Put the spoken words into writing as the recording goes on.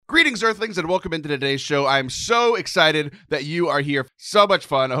Greetings, Earthlings, and welcome into today's show. I'm so excited that you are here. So much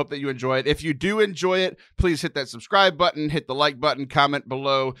fun. I hope that you enjoy it. If you do enjoy it, please hit that subscribe button, hit the like button, comment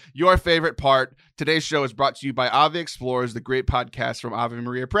below your favorite part. Today's show is brought to you by Ave Explores, the great podcast from Ave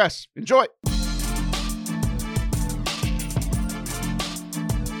Maria Press. Enjoy.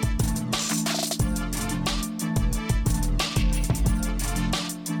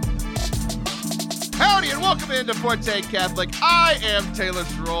 Howdy and welcome into Forte Catholic. I am Taylor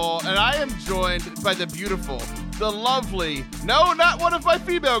Stroll, and I am joined by the beautiful, the lovely, no, not one of my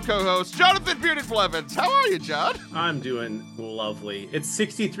female co-hosts, Jonathan Bearded Blevins. How are you, John? I'm doing lovely. It's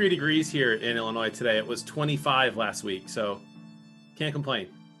 63 degrees here in Illinois today. It was 25 last week, so can't complain.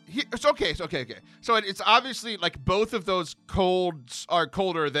 It's okay. So it's obviously like both of those colds are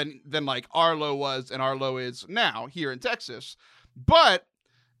colder than like Arlo was and Arlo is now here in Texas, but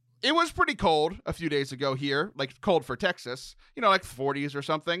it was pretty cold a few days ago here, like cold for Texas, like 40s or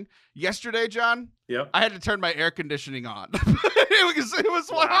something. Yesterday, John, Yep. I had to turn my air conditioning on. it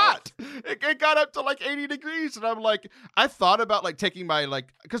was Wow. hot. It got up to like 80 degrees. And I'm like, I thought about like taking my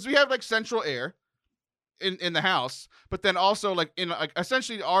because we have like central air in the house, but then also like in like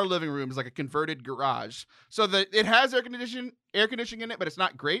essentially our living room is like a converted garage. So that it has air conditioning in it, but it's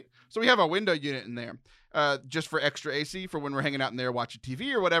not great. So we have a window unit in there. Just for extra AC for when we're hanging out in there watching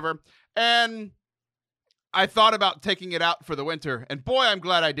TV or whatever. And I thought about taking it out for the winter, and boy, I'm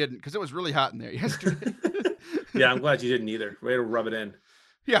glad I didn't, because it was really hot in there yesterday. Yeah, I'm glad you didn't either. Way to rub it in.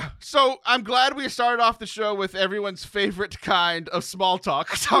 Yeah, so I'm glad we started off the show with everyone's favorite kind of small talk,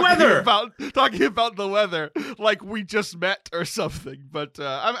 talking about the weather, like we just met or something. But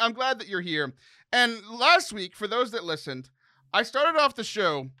I'm glad that you're here. And last week, for those that listened, I started off the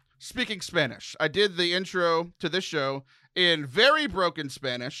show speaking Spanish. I did the intro to this show in very broken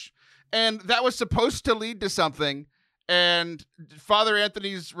Spanish, and that was supposed to lead to something. And Father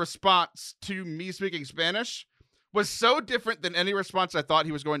Anthony's response to me speaking Spanish was so different than any response I thought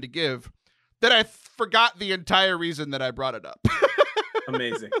he was going to give that I forgot the entire reason that I brought it up.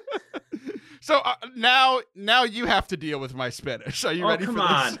 Amazing. So now you have to deal with my Spanish. Are you ready for this?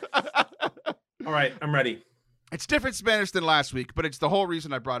 Come on. All right, I'm ready. It's different Spanish than last week, but it's the whole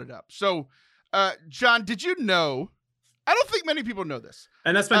reason I brought it up. So, John, did you know? I don't think many people know this.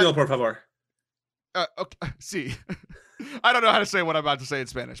 En español, por favor. Okay, see, I don't know how to say what I'm about to say in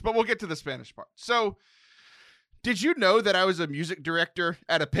Spanish, but we'll get to the Spanish part. So, did you know that I was a music director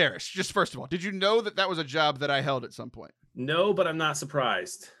at a parish? Just first of all, did you know that was a job that I held at some point? No, but I'm not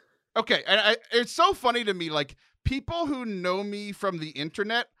surprised. Okay, and it's so funny to me, like, people who know me from the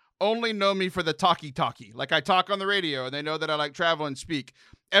internet only know me for the talkie. Like, I talk on the radio and they know that I like travel and speak.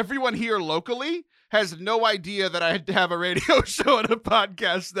 Everyone here locally has no idea that I have a radio show and a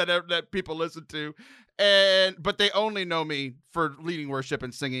podcast that people listen to. But they only know me for leading worship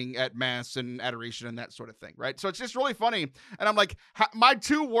and singing at mass and adoration and that sort of thing, right? So it's just really funny. And I'm like, my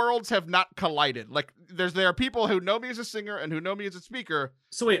two worlds have not collided. Like, there are people who know me as a singer and who know me as a speaker.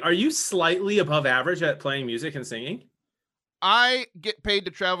 So wait, are you slightly above average at playing music and singing? I get paid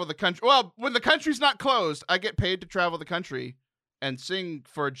to travel the country. Well, when the country's not closed, I get paid to travel the country and sing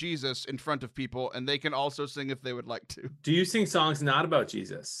for Jesus in front of people, and they can also sing if they would like to. Do you sing songs not about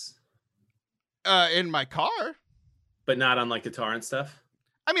Jesus? In my car. But not on like guitar and stuff?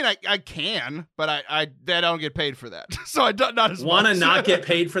 I mean, I can, but I don't get paid for that. So I don't, not as Want to much. not get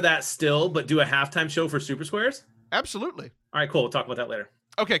paid for that still, but do a halftime show for Super Squares? Absolutely. All right, cool. We'll talk about that later.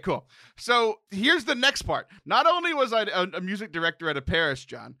 Okay, cool. So here's the next part. Not only was I a music director at a parish,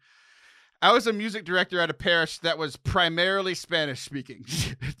 John, I was a music director at a parish that was primarily Spanish speaking.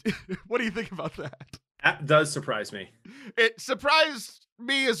 What do you think about that? That does surprise me. It surprised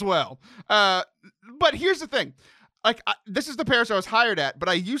me as well. But here's the thing. Like, this is the parish I was hired at, but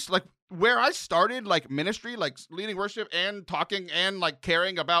I used like where I started like ministry, like leading worship and talking and like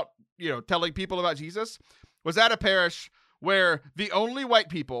caring about, telling people about Jesus was at a parish where the only white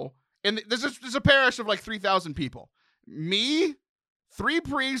people, and there's a parish of like 3,000 people. Me, 3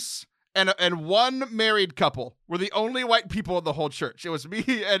 priests, and 1 married couple were the only white people in the whole church. It was me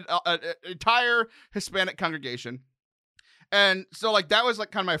and an entire Hispanic congregation. And so like that was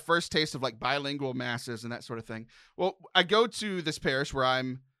like kind of my first taste of like bilingual masses and that sort of thing. Well, I go to this parish where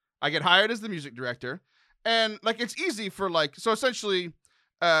I get hired as the music director, and like it's easy for like, so essentially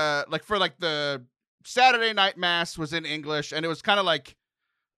like for like the Saturday night mass was in English, and it was kind of like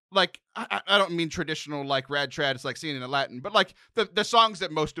I don't mean traditional like rad trad, it's like singing in Latin, but like the songs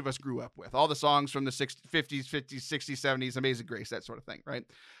that most of us grew up with, all the songs from the 50s, 60s, 70s, Amazing Grace, that sort of thing, right?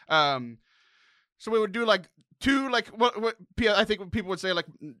 So we would do like 2 like what I think people would say like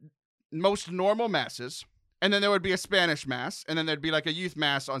most normal masses, And then there would be a Spanish mass, and then there'd be like a youth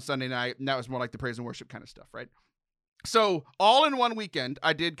mass on Sunday night, and that was more like the praise and worship kind of stuff, right? So all in one weekend,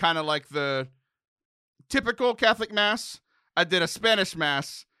 I did kind of like the typical Catholic mass. I did a Spanish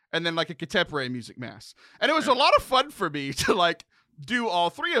mass, and then like a contemporary music mass. And it was a lot of fun for me to like do all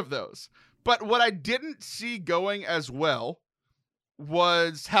three of those. But what I didn't see going as well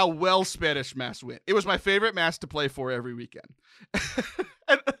was how well Spanish mass went. It was my favorite mass to play for every weekend.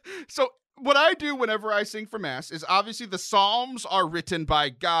 And so what I do whenever I sing for mass is obviously the psalms are written by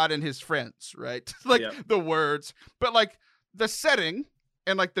God and his friends, right? Like the words, but like the setting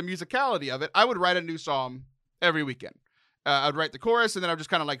and like the musicality of it, I would write a new psalm every weekend. I'd write the chorus, and then I'd just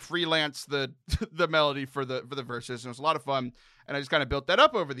kind of like freelance the melody for the verses. And it was a lot of fun, and I just kind of built that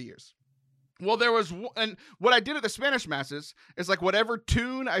up over the years. Well, and what I did at the Spanish masses is like whatever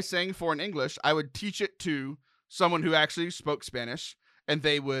tune I sang for in English, I would teach it to someone who actually spoke Spanish, and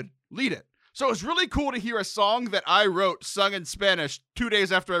they would lead it. So it was really cool to hear a song that I wrote sung in Spanish 2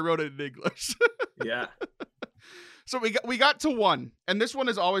 days after I wrote it in English. Yeah. So we got to one, and this one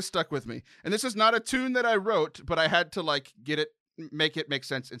has always stuck with me. And this is not a tune that I wrote, but I had to like make it make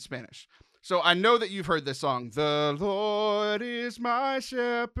sense in Spanish. So I know that you've heard this song. The Lord is my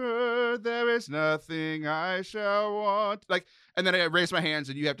shepherd, there is nothing I shall want. Like, and then I raise my hands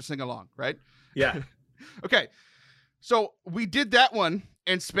and you have to sing along, right? Yeah. Okay. So we did that one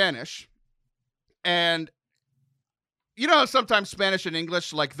in Spanish. And you know how sometimes Spanish and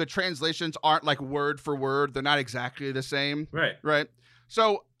English, like the translations aren't like word for word. They're not exactly the same. Right. Right.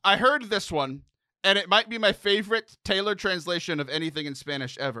 So I heard this one, and it might be my favorite tailored translation of anything in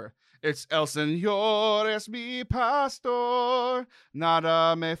Spanish ever. It's El Señor es mi pastor,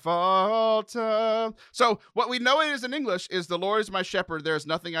 nada me falta. So what we know it is in English is the Lord is my shepherd, there is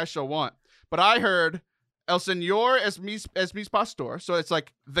nothing I shall want. But I heard El Señor es mi pastor. So it's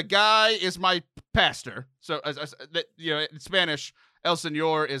like the guy is my pastor. So in Spanish, El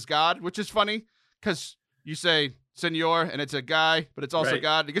Señor is God, which is funny because you say Señor and it's a guy, but it's also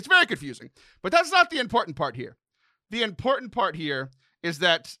God. It gets very confusing. But that's not the important part here. The important part here is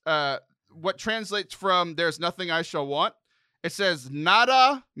that what translates from there's nothing I shall want, it says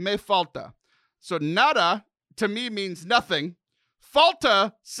nada me falta. So nada to me means nothing.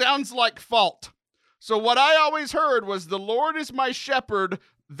 Falta sounds like fault. So what I always heard was the Lord is my shepherd,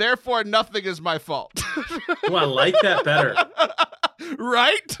 therefore nothing is my fault. Oh, I like that better.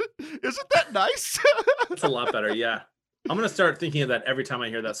 Right? Isn't that nice? That's a lot better, yeah. I'm going to start thinking of that every time I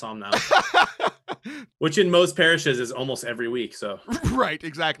hear that psalm now. Which in most parishes is almost every week, so. Right,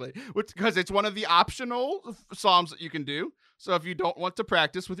 exactly. Because it's one of the optional psalms that you can do. So if you don't want to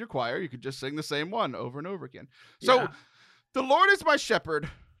practice with your choir, you could just sing the same one over and over again. So the Lord is my shepherd,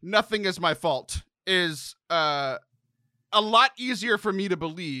 nothing is my fault is a lot easier for me to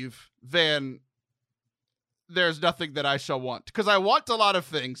believe than there's nothing that I shall want. Because I want a lot of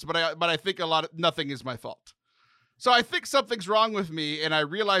things, but I think nothing is my fault. So I think something's wrong with me, and I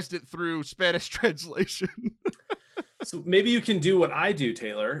realized it through Spanish translation. So maybe you can do what I do,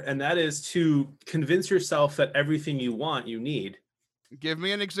 Taylor, and that is to convince yourself that everything you want, you need. Give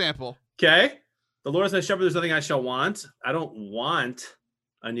me an example. Okay. The Lord is my shepherd, there's nothing I shall want. I don't want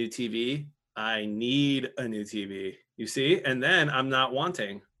a new TV. I need a new TV. You see? And then I'm not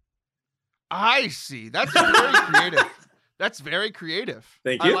wanting. I see. That's very creative. That's very creative.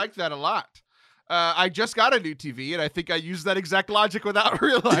 Thank you. I like that a lot. I just got a new TV, and I think I used that exact logic without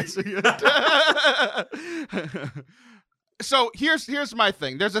realizing it. So here's my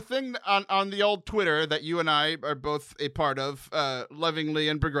thing. There's a thing on the old Twitter that you and I are both a part of, lovingly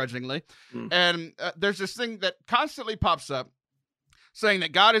and begrudgingly. And there's this thing that constantly pops up saying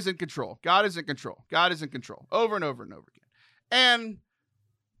that God is in control. God is in control. God is in control. Over and over and over again. And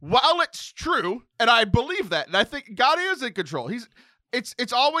while it's true, and I believe that, and I think God is in control.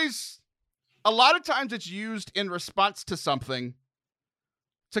 It's always... A lot of times it's used in response to something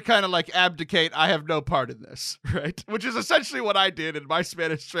to kind of like abdicate, I have no part in this, right? Which is essentially what I did in my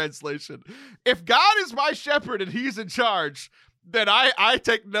Spanish translation. If God is my shepherd and he's in charge, then I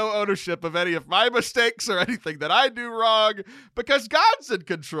take no ownership of any of my mistakes or anything that I do wrong because God's in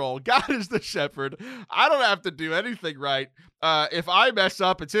control. God is the shepherd. I don't have to do anything right. If I mess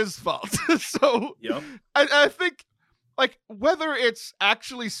up, it's his fault. So I think like whether it's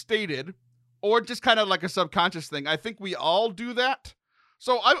actually stated or just kind of like a subconscious thing, I think we all do that.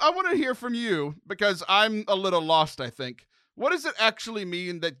 So I want to hear from you because I'm a little lost, I think. What does it actually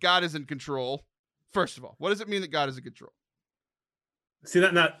mean that God is in control? First of all, what does it mean that God is in control? See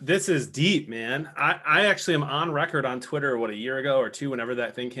that now, this is deep, man. I actually am on record on Twitter, a year ago or two, whenever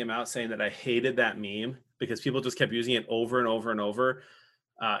that thing came out, saying that I hated that meme because people just kept using it over and over and over,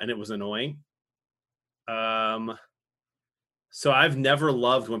 and it was annoying. So I've never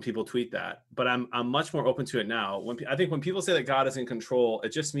loved when people tweet that, but I'm much more open to it now. I think when people say that God is in control,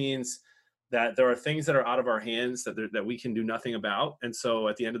 it just means that there are things that are out of our hands that we can do nothing about. And so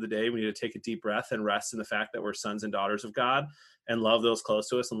at the end of the day, we need to take a deep breath and rest in the fact that we're sons and daughters of God and love those close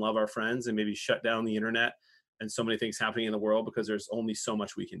to us and love our friends, and maybe shut down the internet and so many things happening in the world because there's only so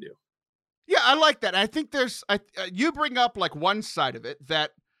much we can do. Yeah, I like that. I think you bring up like one side of it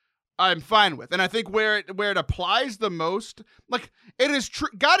that I'm fine with, and I think where it applies the most, like it is true.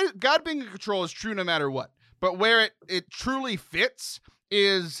 God being in control is true no matter what. But where it truly fits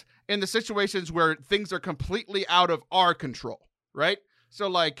is in the situations where things are completely out of our control, right? So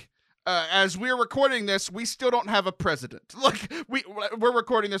like, as we're recording this, we still don't have a president. Like we're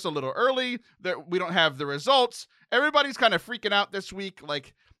recording this a little early. That we don't have the results. Everybody's kind of freaking out this week.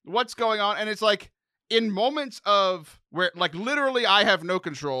 Like, what's going on? And it's like in moments of where like literally I have no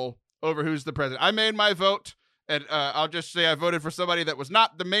control over who's the president. I made my vote, and I'll just say I voted for somebody that was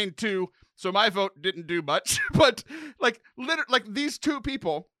not the main two, so my vote didn't do much. But like these two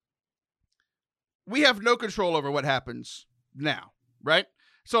people, we have no control over what happens now, right?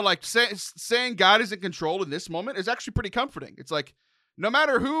 So like saying God is in control in this moment is actually pretty comforting. It's like no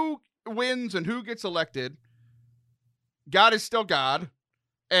matter who wins and who gets elected, God is still God,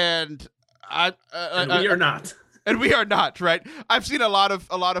 and we are not. And we are not, right? I've seen a lot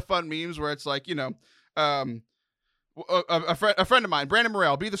of fun memes where it's like, a friend of mine, Brandon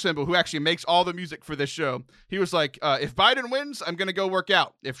Morrell, Be the Symbol, who actually makes all the music for this show. He was like, if Biden wins, I'm going to go work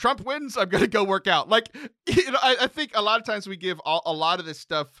out. If Trump wins, I'm going to go work out. Like, I think a lot of times we give a lot of this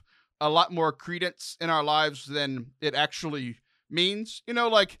stuff a lot more credence in our lives than it actually means. We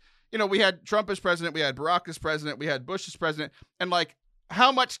had Trump as president, we had Barack as president, we had Bush as president. And like,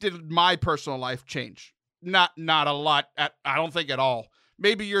 how much did my personal life change? Not a lot. I don't think at all.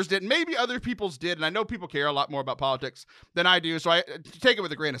 Maybe yours didn't. Maybe other people's did. And I know people care a lot more about politics than I do. So I take it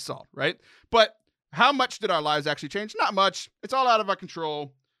with a grain of salt, right? But how much did our lives actually change? Not much. It's all out of our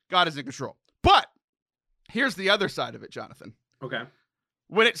control. God is in control. But here's the other side of it, Jonathan. Okay.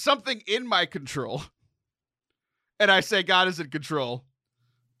 When it's something in my control and I say God is in control,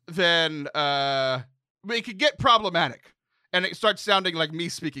 then it could get problematic. And it starts sounding like me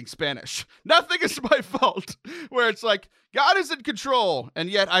speaking Spanish. Nothing is my fault. Where it's like, God is in control, and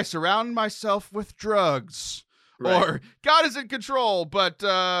yet I surround myself with drugs. Right. Or God is in control, but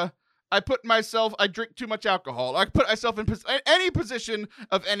I drink too much alcohol. I put myself in any position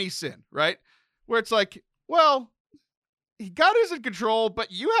of any sin, right? Where it's like, well, God is in control,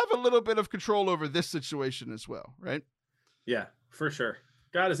 but you have a little bit of control over this situation as well, right? Yeah, for sure.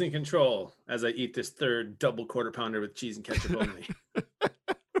 God is in control as I eat this third double quarter pounder with cheese and ketchup only.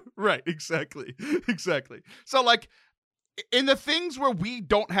 Right, exactly. So like in the things where we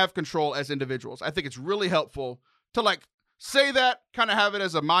don't have control as individuals, I think it's really helpful to like say that, kind of have it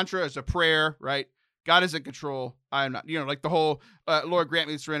as a mantra, as a prayer, right? God is in control. I am not, like the whole Lord grant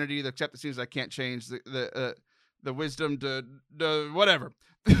me the serenity, the accept the things I can't change, the wisdom to whatever.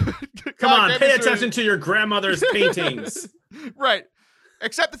 Come on, pay attention to your grandmother's paintings. Right.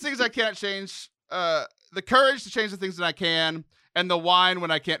 Accept the things I can't change, the courage to change the things that I can, and the wine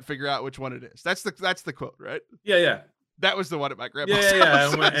when I can't figure out which one it is. That's the quote, right? Yeah. That was the one at my grandma's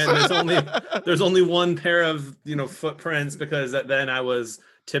house. Yeah. And there's only one pair of footprints because then I was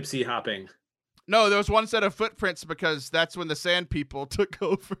tipsy hopping. No, there was one set of footprints because that's when the sand people took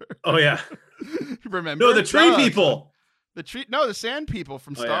over. Oh yeah. Remember? No, the tree people. The sand people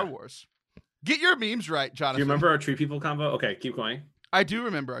from Star Wars. Get your memes right, Jonathan. Do you remember our tree people convo? Okay, keep going. I do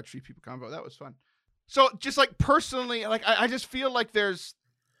remember our tree people convo. That was fun. So just like personally, like I just feel like there's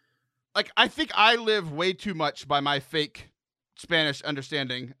like, I think I live way too much by my fake Spanish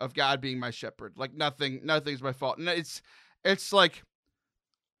understanding of God being my shepherd. Like nothing's my fault. And it's like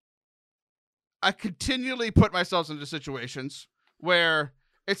I continually put myself into situations where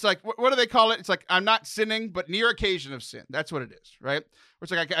it's like, what do they call it? It's like, I'm not sinning, but near occasion of sin. That's what it is, right? Where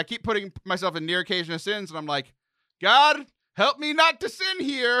it's like, I keep putting myself in near occasion of sins, and I'm like, God, help me not to sin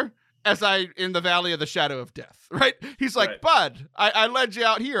here as I in the valley of the shadow of death, right? He's like, right. Bud, I led you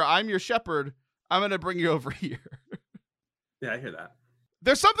out here. I'm your shepherd. I'm going to bring you over here. Yeah, I hear that.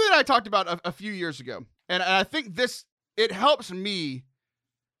 There's something that I talked about a few years ago, and I think it helps me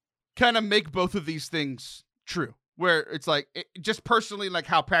kind of make both of these things true, where it's like, just personally, like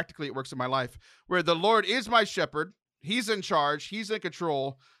how practically it works in my life, where the Lord is my shepherd. He's in charge. He's in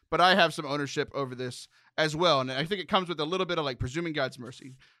control, but I have some ownership over this as well. And I think it comes with a little bit of like presuming God's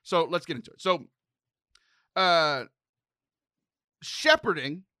mercy. So let's get into it. So,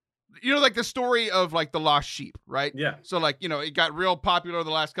 shepherding You know, like the story of like the lost sheep, right? Yeah. So like, it got real popular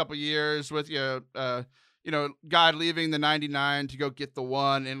the last couple of years with God leaving the 99 to go get the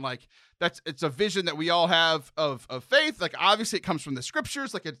one, and like it's a vision that we all have of faith. Like obviously it comes from the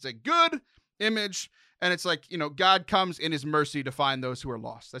scriptures, like it's a good image, and it's like, God comes in his mercy to find those who are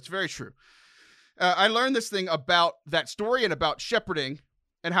lost. That's very true. I learned this thing about that story and about shepherding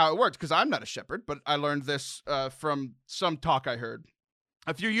and how it works, because I'm not a shepherd, but I learned this from some talk I heard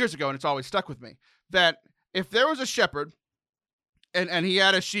a few years ago, and it's always stuck with me, that if there was a shepherd and he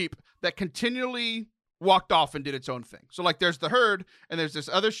had a sheep that continually walked off and did its own thing. So like there's the herd and there's this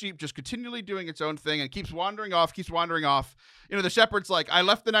other sheep just continually doing its own thing and keeps wandering off. The shepherd's like, I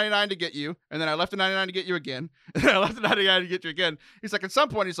left the 99 to get you, and then I left the 99 to get you again, and then I left the 99 to get you again. He's like, at some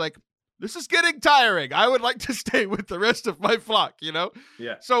point, he's like, this is getting tiring. I would like to stay with the rest of my flock, Yeah.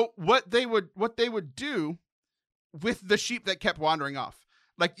 So what they would do with the sheep that kept wandering off,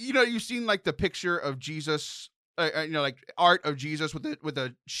 like, you've seen like the picture of Jesus, like art of Jesus with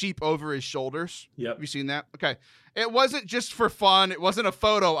a sheep over his shoulders. Yep. Have you seen that? Okay. It wasn't just for fun. It wasn't a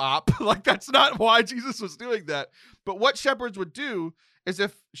photo op. Like that's not why Jesus was doing that. But what shepherds would do is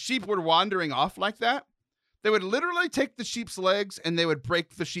if sheep were wandering off like that, they would literally take the sheep's legs and they would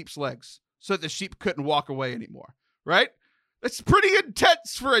break the sheep's legs so that the sheep couldn't walk away anymore. Right? It's pretty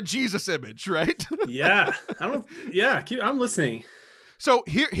intense for a Jesus image, right? Yeah. I'm listening. So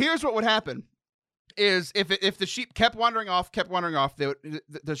here's what would happen is if the sheep kept wandering off,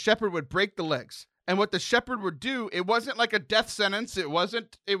 the shepherd would break the legs. And what the shepherd would do, it wasn't like a death sentence. It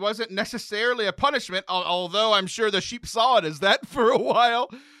wasn't necessarily a punishment, although I'm sure the sheep saw it as that for a while.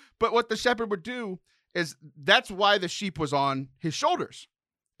 But what the shepherd would do is that's why the sheep was on his shoulders.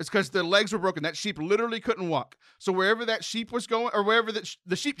 It's because the legs were broken. That sheep literally couldn't walk. So wherever that sheep was going, or wherever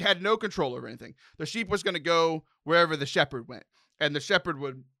the sheep had no control over anything, the sheep was going to go wherever the shepherd went. And the shepherd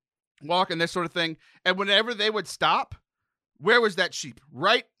would walk and this sort of thing. And whenever they would stop, where was that sheep?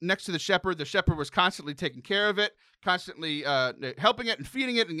 Right next to the shepherd. The shepherd was constantly taking care of it, constantly helping it and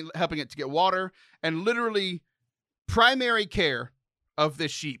feeding it and helping it to get water, and literally primary care of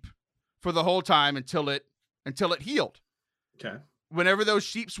this sheep for the whole time until it healed. Okay. Whenever that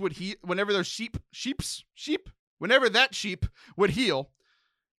sheep would heal,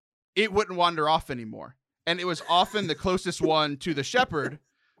 it wouldn't wander off anymore. And it was often the closest one to the shepherd,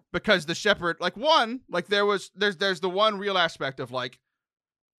 because the shepherd, there's the one real aspect of like,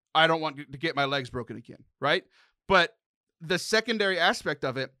 I don't want to get my legs broken again, right? But the secondary aspect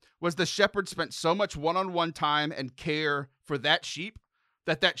of it was the shepherd spent so much one-on-one time and care for that sheep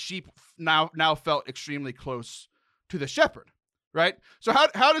that sheep now felt extremely close to the shepherd. Right. So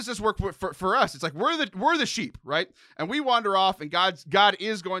how does this work for us? It's like we're the sheep, right? And we wander off, and God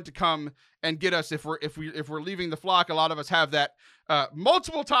is going to come and get us if we're leaving the flock. A lot of us have that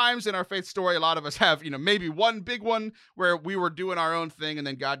multiple times in our faith story. A lot of us have maybe one big one where we were doing our own thing and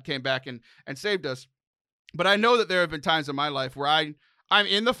then God came back and saved us. But I know that there have been times in my life where I'm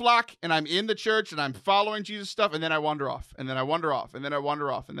in the flock and I'm in the church and I'm following Jesus stuff, and then I wander off, and then I wander off, and then I wander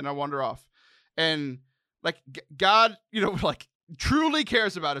off, and then I wander off, and like God, truly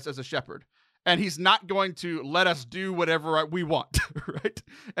cares about us as a shepherd, and he's not going to let us do whatever we want, right?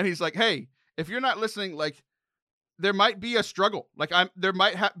 And he's like, hey, if you're not listening, like there might be a struggle, there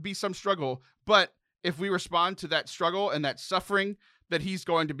might be some struggle, but if we respond to that struggle and that suffering, that he's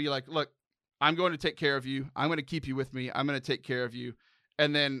going to be like, look, I'm going to take care of you. I'm going to keep you with me. I'm going to take care of you.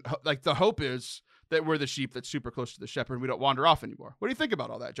 And then like the hope is that we're the sheep that's super close to the shepherd and we don't wander off anymore. What do you think about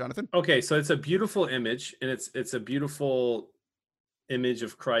all that, Jonathan? Okay. So it's a beautiful image, and it's a beautiful image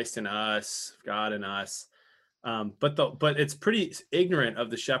of Christ in us, God in us. But it's pretty ignorant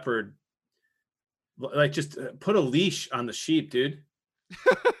of the shepherd. Like, just put a leash on the sheep, dude.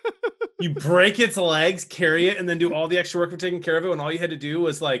 You break its legs, carry it, and then do all the extra work for taking care of it, when all you had to do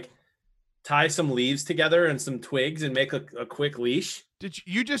was like tie some leaves together and some twigs and make a quick leash. Did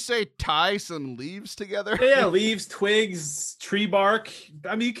you just say tie some leaves together? Yeah, leaves, twigs, tree bark.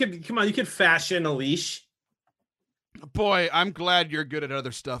 I mean, you could fashion a leash. Boy, I'm glad you're good at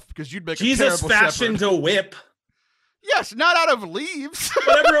other stuff, because you'd make Jesus a terrible fashioned shepherd. a whip. Yes, not out of leaves.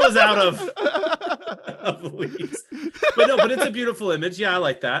 Whatever it was out of leaves. But it's a beautiful image. Yeah, I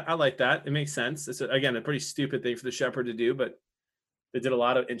like that. It makes sense. It's again a pretty stupid thing for the shepherd to do, but they did a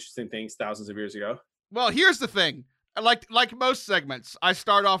lot of interesting things thousands of years ago. Well, here's the thing. Like most segments, I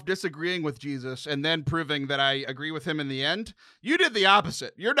start off disagreeing with Jesus and then proving that I agree with him in the end. You did the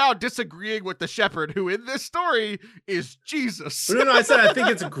opposite. You're now disagreeing with the shepherd, who in this story is Jesus. No, I said I think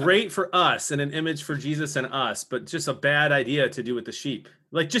it's great for us and an image for Jesus and us, but just a bad idea to do with the sheep.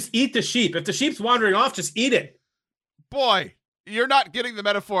 Like, just eat the sheep. If the sheep's wandering off, just eat it. Boy, You're not getting the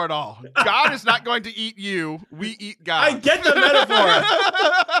metaphor at all. God is not going to eat you. We eat God. I get the metaphor.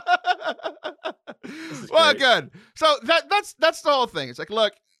 Well, good. So that's the whole thing. It's like,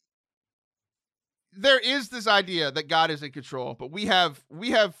 look, there is this idea that God is in control, but we have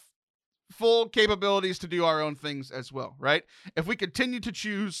full capabilities to do our own things as well, right? If we continue to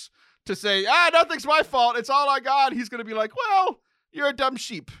choose to say, nothing's my fault, it's all on God, he's going to be like, well, you're a dumb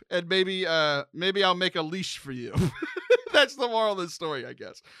sheep, and maybe I'll make a leash for you. That's the moral of the story, I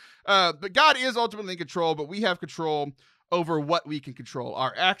guess. But God is ultimately in control, but we have control over what we can control.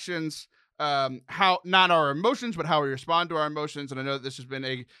 Our actions, how not our emotions, but how we respond to our emotions. And I know that this has been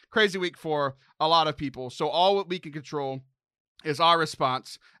a crazy week for a lot of people. So all what we can control is our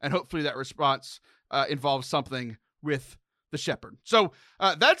response, and hopefully that response involves something with the shepherd. So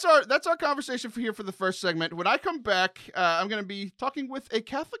that's our conversation for the first segment. When I come back, I'm going to be talking with a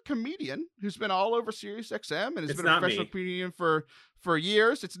Catholic comedian who's been all over SiriusXM and has been a professional comedian for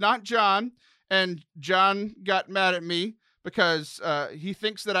years. It's not John, and John got mad at me because he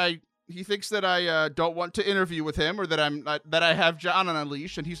thinks that I don't want to interview with him, or that I have John on a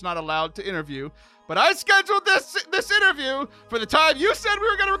leash and he's not allowed to interview. But I scheduled this interview for the time you said we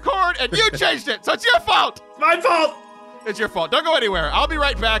were going to record, and you changed it, so it's your fault. It's my fault. It's your fault. Don't go anywhere. I'll be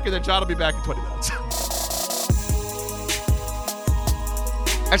right back, and then John will be back in 20 minutes.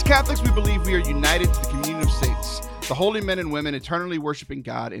 As Catholics, we believe we are united to the communion of saints, the holy men and women eternally worshiping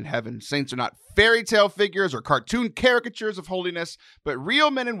God in heaven. Saints are not fairy tale figures or cartoon caricatures of holiness, but real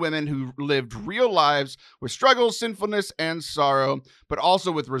men and women who lived real lives with struggles, sinfulness, and sorrow, but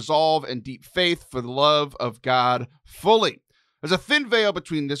also with resolve and deep faith for the love of God fully. There's a thin veil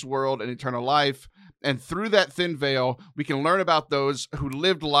between this world and eternal life, and through that thin veil, we can learn about those who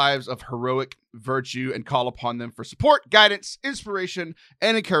lived lives of heroic virtue and call upon them for support, guidance, inspiration,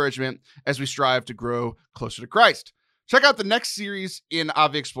 and encouragement as we strive to grow closer to Christ. Check out the next series in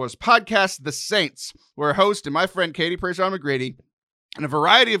Ave Explores podcast, The Saints, where host and my friend Katie Prejean McGrady and a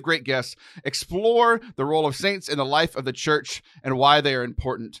variety of great guests explore the role of saints in the life of the church and why they are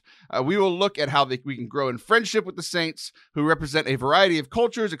important. We will look at how we can grow in friendship with the saints, who represent a variety of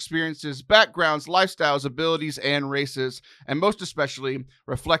cultures, experiences, backgrounds, lifestyles, abilities, and races, and most especially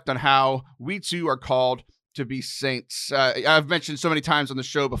reflect on how we too are called to be saints. I've mentioned so many times on the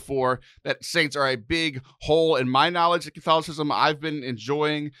show before that saints are a big hole in my knowledge of Catholicism. I've been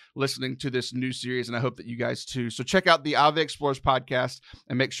enjoying listening to this new series, and I hope that you guys too. So check out the Ave Explores podcast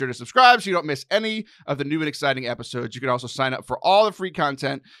and make sure to subscribe so you don't miss any of the new and exciting episodes. You can also sign up for all the free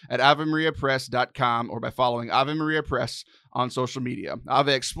content at AveMariaPress.com or by following Ave Maria Press on social media.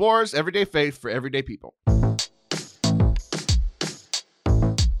 Ave Explores, everyday faith for everyday people.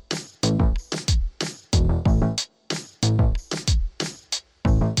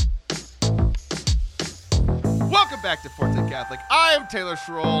 Back to Forte Catholic. I am Taylor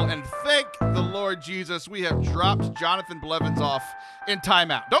Schroll, and thank the Lord Jesus, we have dropped Jonathan Blevins off in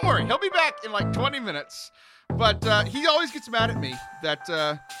timeout. Don't worry, he'll be back in like 20 minutes. But he always gets mad at me that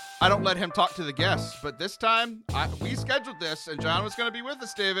I don't let him talk to the guests. But this time, we scheduled this, and John was going to be with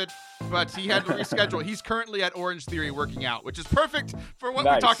us, David, but he had to reschedule. He's currently at Orange Theory working out, which is perfect for what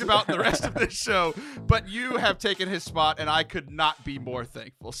we talked about in the rest of this show. But you have taken his spot, and I could not be more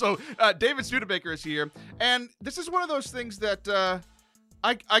thankful. So David Studebaker is here, and this is one of those things that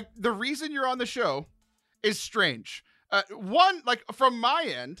the reason you're on the show is strange. One, like from my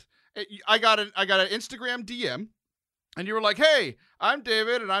end, I got an Instagram DM, and you were like, "Hey, I'm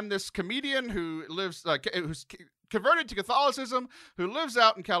David, and I'm this comedian who lives, who's converted to Catholicism, who lives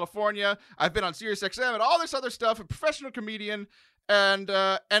out in California. I've been on SiriusXM and all this other stuff. A professional comedian, and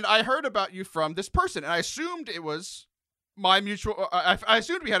I heard about you from this person, and I assumed it was my mutual. I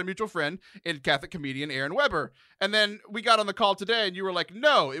assumed we had a mutual friend in Catholic comedian Aaron Weber, and then we got on the call today, and you were like,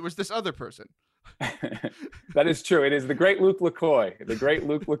 "No, it was this other person." That is true. It is the great Luke LaCoy. The great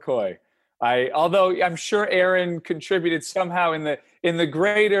Luke LaCoy. Although I'm sure Aaron contributed somehow in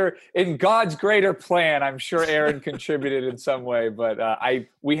God's greater plan. I'm sure Aaron contributed in some way, but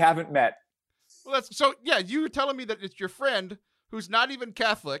we haven't met. Well, you were telling me that it's your friend who's not even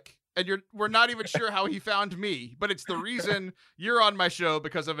Catholic, and we're not even sure how he found me, but it's the reason you're on my show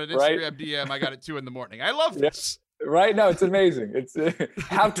because of an Instagram DM I got at 2 a.m. I love this. Right? No, it's amazing. It's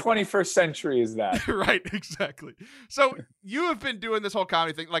how 21st century is that? Right, exactly. So you have been doing this whole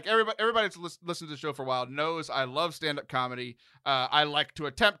comedy thing. Like everybody that's listened to the show for a while knows I love stand-up comedy. I like to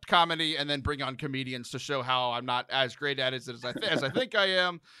attempt comedy and then bring on comedians to show how I'm not as great at it as I think I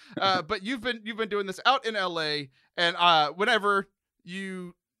am. But you've been doing this out in LA, and whenever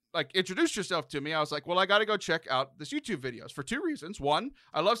you like introduced yourself to me, I was like, well, I got to go check out this YouTube videos for two reasons. One,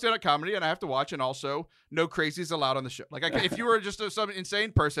 I love stand-up comedy and I have to watch, and also no crazies allowed on the show. Like if you were just some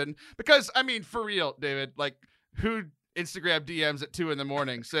insane person, because I mean, for real, David, like who Instagram DMs at 2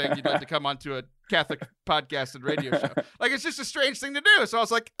 a.m. saying you'd like to come onto a Catholic podcast and radio show? Like, it's just a strange thing to do. So I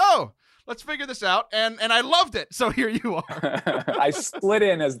was like, oh, let's figure this out. And I loved it. So here you are. I slid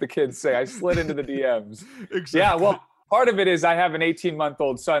in, as the kids say. I slid into the DMs. Exactly. Yeah, well, part of it is I have an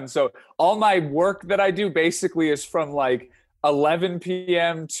 18-month-old son. So all my work that I do basically is from like 11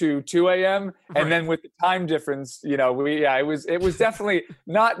 p.m. to 2 a.m. And then with the time difference, you know, it was definitely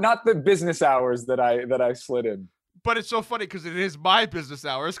not the business hours that I slid in. But it's so funny because it is my business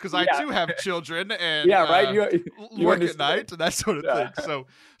hours, because I too have children and right. You work understand. at night and that sort of thing.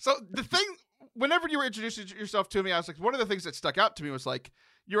 So the thing, whenever you were introducing yourself to me, I was like, one of the things that stuck out to me was like,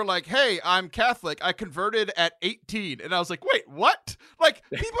 you were like, hey, I'm Catholic. I converted at 18. And I was like, wait, what? Like,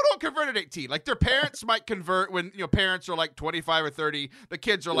 people don't convert at 18. Like, their parents might convert when, you know, parents are like 25 or 30. The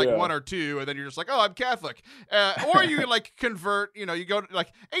kids are like 1 or 2. And then you're just like, oh, I'm Catholic. Or you like convert, you know, you go to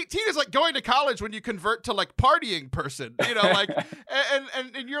like 18 is like going to college when you convert to like partying person, you know, like,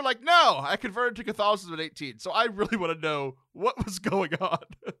 and you're like, no, I converted to Catholicism at 18. So I really want to know what was going on.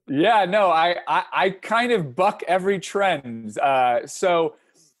 Yeah, no, I kind of buck every trend.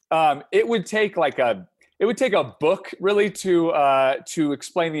 It would take a book really to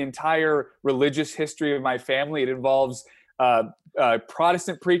explain the entire religious history of my family. It involves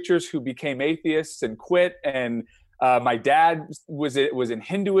Protestant preachers who became atheists and quit, and my dad was in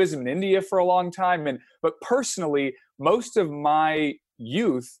Hinduism in India for a long time. But personally, most of my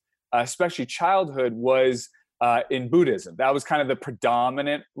youth, especially childhood, was in Buddhism. That was kind of the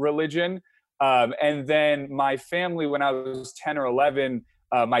predominant religion. And then my family, when I was 10 or 11,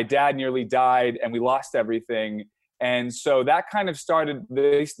 my dad nearly died and we lost everything. And so that kind of started,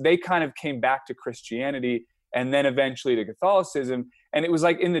 they kind of came back to Christianity and then eventually to Catholicism. And it was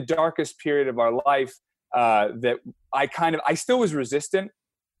like in the darkest period of our life that I still was resistant,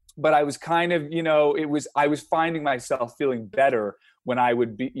 but I was kind of, you know, I was finding myself feeling better when I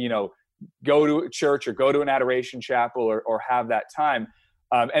would be, you know, go to a church or go to an adoration chapel or have that time.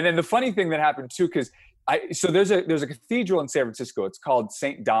 And then the funny thing that happened too, because so there's a cathedral in San Francisco. It's called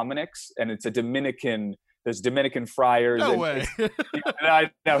St. Dominic's, and it's a Dominican. There's Dominican friars. No way.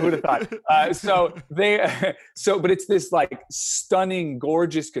 I know, who'd have thought? But it's this like stunning,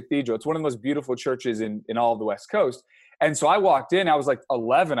 gorgeous cathedral. It's one of the most beautiful churches in all of the West Coast. And so I walked in, I was like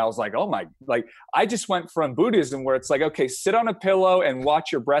 11. I was like, oh my, like I just went from Buddhism where it's like, okay, sit on a pillow and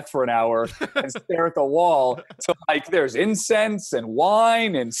watch your breath for an hour and stare at the wall, to like there's incense and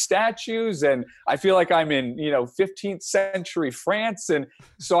wine and statues. And I feel like I'm in, you know, 15th century France. And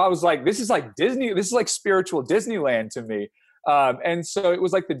so I was like, this is like Disney, this is like spiritual Disneyland to me. And so it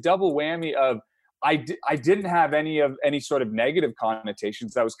was like the double whammy of, I didn't have any sort of negative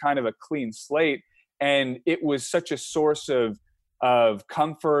connotations. I was kind of a clean slate. And it was such a source of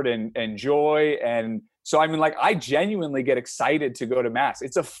comfort and joy. And so, I mean, like, I genuinely get excited to go to Mass.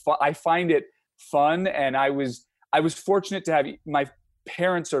 I find it fun. And I was fortunate to have, my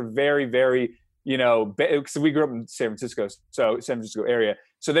parents are very, very, you know, so we grew up in San Francisco area.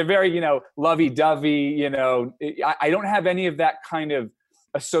 So they're very, you know, lovey-dovey, you know. I don't have any of that kind of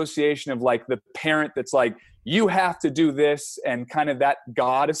association of like the parent that's like, you have to do this, and kind of that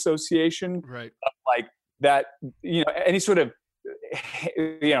God association, right? Like that, you know, any sort of,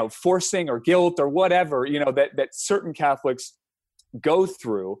 you know, forcing or guilt or whatever, you know, that certain Catholics go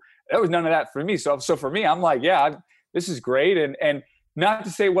through. There was none of that for me. So for me, I'm like, yeah, this is great. And not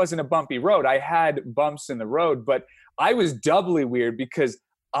to say it wasn't a bumpy road. I had bumps in the road, but I was doubly weird because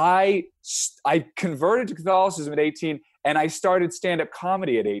I converted to Catholicism at 18. And I started stand-up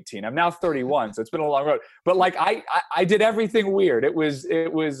comedy at 18. I'm now 31, so it's been a long road. But like I did everything weird. It was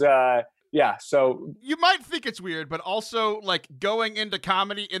yeah. So you might think it's weird, but also like going into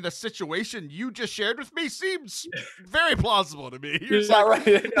comedy in the situation you just shared with me seems very plausible to me. You're right.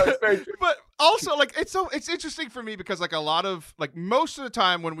 No, it's very true. But also like it's interesting for me because like a lot of like most of the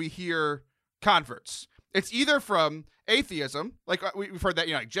time when we hear converts, it's either from atheism, like we've heard that,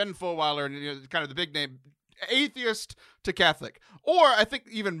 you know, like Jen Fulwiler and, you know, kind of the big name atheist to Catholic, or I think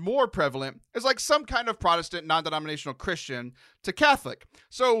even more prevalent is like some kind of Protestant non-denominational Christian to Catholic.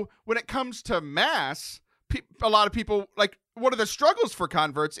 So when it comes to Mass, a lot of people, like, one of the struggles for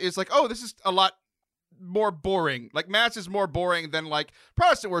converts is like, oh, this is a lot more boring. Like Mass is more boring than like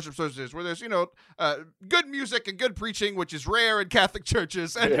Protestant worship services where there's, you know, good music and good preaching, which is rare in Catholic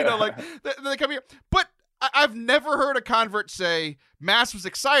churches, and you know, like they come here. But I've never heard a convert say Mass was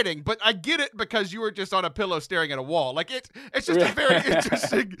exciting, but I get it because you were just on a pillow staring at a wall. Like it's just a very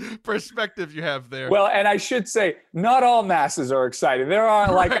interesting perspective you have there. Well, and I should say, not all Masses are exciting. There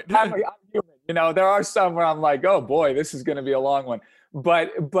are like, Right. I'm human, you know, there are some where I'm like, oh boy, this is going to be a long one.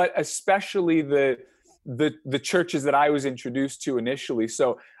 But especially the churches that I was introduced to initially.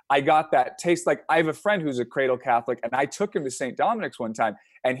 So I got that taste. Like I have a friend who's a cradle Catholic, and I took him to St. Dominic's one time,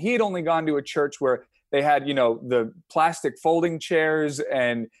 and he had only gone to a church where they had, you know, the plastic folding chairs,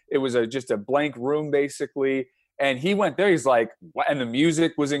 and it was just a blank room basically. And he went there. He's like, and the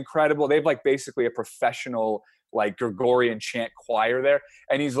music was incredible. They have like basically a professional like Gregorian chant choir there.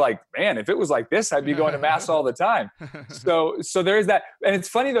 And he's like, man, if it was like this, I'd be going to Mass all the time. So there is that. And it's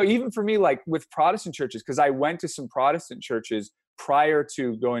funny though, even for me, like with Protestant churches, because I went to some Protestant churches prior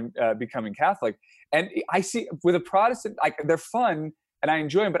to becoming Catholic. And I see with a Protestant, like they're fun and I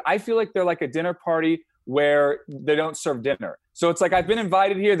enjoy them, but I feel like they're like a dinner party where they don't serve dinner. So it's like, I've been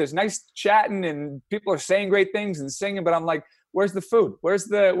invited here, there's nice chatting and people are saying great things and singing, but I'm like, where's the food?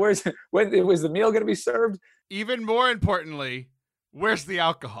 when was the meal going to be served? Even more importantly, where's the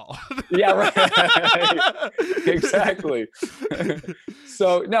alcohol? Yeah, right. Exactly.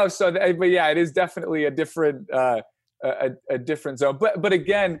 But yeah, it is definitely a different different zone. But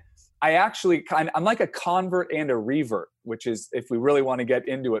again, I'm like a convert and a revert, which is if we really want to get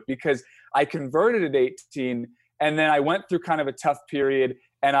into it, because I converted at 18 and then I went through kind of a tough period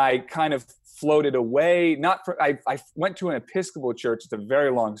and I kind of floated away. I went to an Episcopal church. It's a very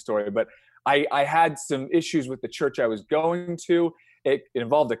long story, but I had some issues with the church I was going to. It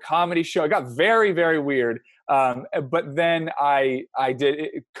involved a comedy show. It got very, very weird. But then I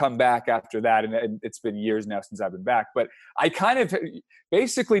did come back after that, and it's been years now since I've been back. But I kind of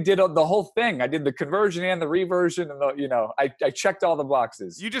basically did the whole thing. I did the conversion and the reversion, and I checked all the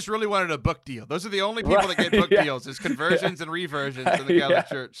boxes. You just really wanted a book deal. Those are the only people that get book deals, is conversions and reversions in the Catholic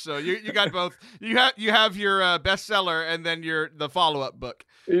Church. So you got both. You have your bestseller and then the follow-up book.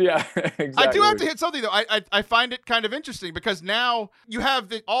 Yeah, exactly. I do have to hit something though. I find it kind of interesting because now you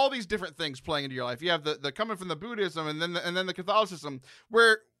have all these different things playing into your life. You have the coming from the Buddhism and then the Catholicism,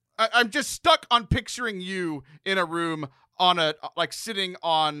 where I'm just stuck on picturing you in a room sitting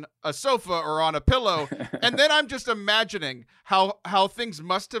on a sofa or on a pillow, and then I'm just imagining how things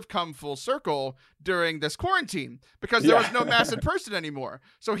must have come full circle during this quarantine because there was no Mass in person anymore.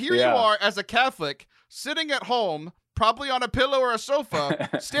 So here you are as a Catholic sitting at home, probably on a pillow or a sofa,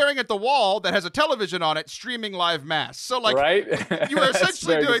 staring at the wall that has a television on it, streaming live Mass. So, like, right? You were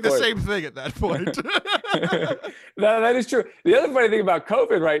essentially doing the same thing at that point. No, that is true. The other funny thing about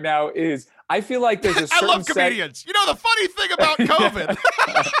COVID right now is I feel like there's a certain I love comedians. You know, the funny thing about COVID.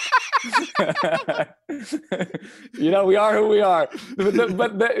 We are who we are.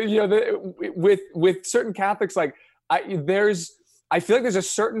 With certain Catholics, like I feel like there's a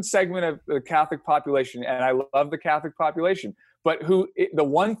certain segment of the Catholic population, and I love the Catholic population, but the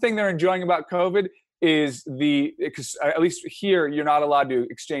one thing they're enjoying about COVID is because at least here, you're not allowed to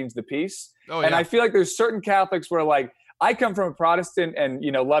exchange the peace. Oh, yeah. And I feel like there's certain Catholics where like, I come from a Protestant and,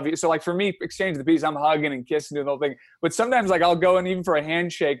 love you. So like for me, exchange the peace, I'm hugging and kissing and the whole thing. But sometimes like I'll go in even for a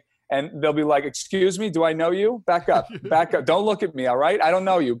handshake and they'll be like, excuse me, do I know you? Back up. Don't look at me. All right. I don't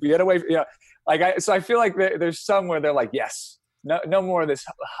know you. Get away. So I feel like there's some where they're like, yes. No more of this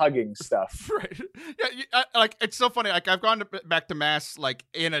hugging stuff. Right. Yeah. It's so funny. Like I've gone back to Mass, like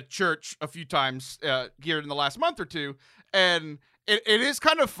in a church a few times here in the last month or two. And it is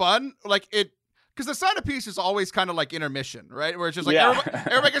kind of fun. Like because the sign of peace is always kind of like intermission, right? Where it's just like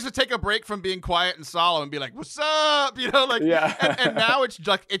everybody gets to take a break from being quiet and solemn and be like, "What's up?" And now it's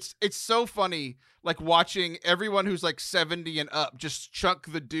like it's so funny, like watching everyone who's like 70 and up just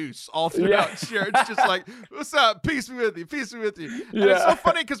chunk the deuce all throughout church. Just like, "What's up? Peace be with you. Peace be with you." And it's so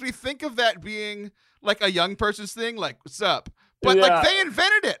funny because we think of that being like a young person's thing, like "What's up?" But like they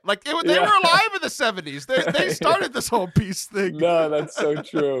invented it. Like they were alive in the 70s. They started this whole peace thing. No, that's so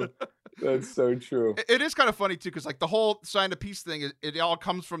true. That's so true. It is kind of funny too, because like the whole sign of peace thing, it all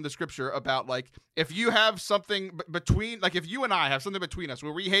comes from the scripture about like if you have something between, like if you and I have something between us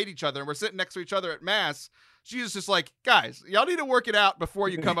where we hate each other and we're sitting next to each other at Mass, Jesus is like, guys, y'all need to work it out before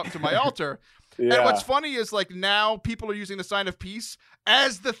you come up to my altar. And what's funny is like now people are using the sign of peace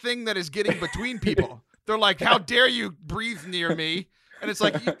as the thing that is getting between people. They're like, how dare you breathe near me? And it's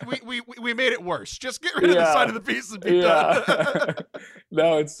like, we made it worse. Just get rid of the sign of the peace and be done.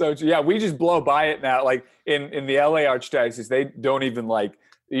 No, it's so true. Yeah, we just blow by it now. Like in the LA Archdiocese, they don't even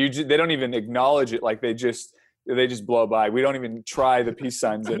they don't even acknowledge it. Like they just blow by. We don't even try the peace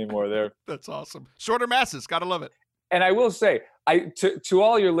signs anymore there. That's awesome. Shorter Masses. Gotta love it. And I will say, to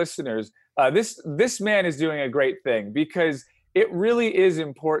all your listeners, this man is doing a great thing, because it really is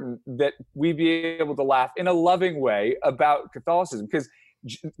important that we be able to laugh in a loving way about Catholicism. Because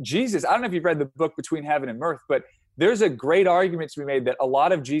Jesus, I don't know if you've read the book Between Heaven and Mirth, but there's a great argument to be made that a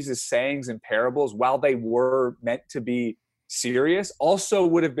lot of Jesus' sayings and parables, while they were meant to be serious, also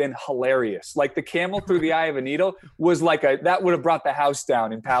would have been hilarious. Like the camel through the eye of a needle was like that would have brought the house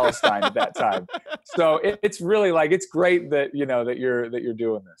down in Palestine at that time. So it's really like, it's great that, that you're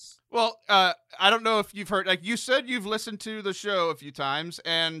doing this. Well, I don't know if you've heard, like you said, you've listened to the show a few times,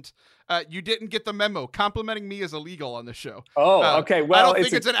 and you didn't get the memo. Complimenting me is illegal on the show. Oh, okay. Well, I don't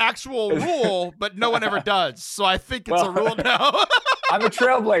think it's an actual rule, but no one ever does. So I think it's a rule now. I'm a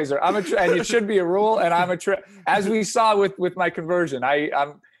trailblazer. And it should be a rule. And as we saw with my conversion,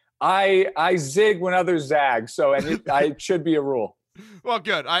 I zig when others zag. So, it should be a rule. Well,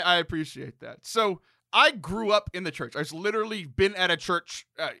 good. I appreciate that. So I grew up in the church. I've literally been at a church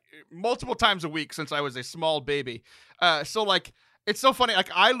multiple times a week since I was a small baby. So like, it's so funny.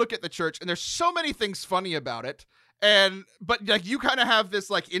 Like I look at the church and there's so many things funny about it. But like you kind of have this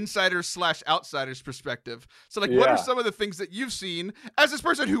like insiders/outsiders perspective. So like, what are some of the things that you've seen as this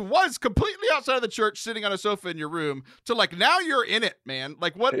person who was completely outside of the church, sitting on a sofa in your room, to like now you're in it, man?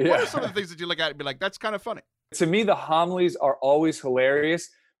 Like what are some of the things that you look at and be like, that's kind of funny? To me, the homilies are always hilarious,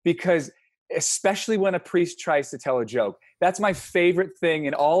 because especially when a priest tries to tell a joke, that's my favorite thing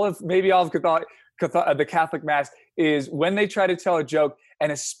in all of the Catholic Mass, is when they try to tell a joke,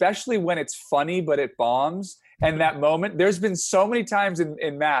 and especially when it's funny but it bombs. And that moment, there's been so many times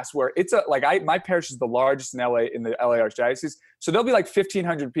in Mass where it's my parish is the largest in LA, in the LA Archdiocese. So there'll be like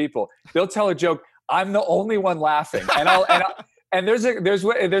 1,500 people. They'll tell a joke. I'm the only one laughing. And there's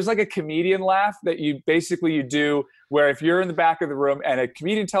like a comedian laugh that you do, where if you're in the back of the room and a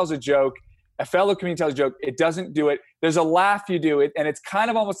comedian tells a joke, a fellow comedian tells a joke, it doesn't do it. There's a laugh, you do it, and it's kind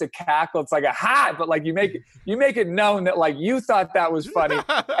of almost a cackle. It's like a ha, but like you make it known that like you thought that was funny.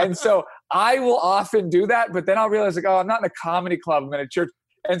 And so I will often do that, but then I'll realize like, oh, I'm not in a comedy club, I'm in a church.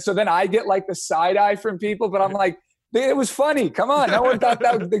 And so then I get like the side eye from people, but I'm like, it was funny. Come on, no one thought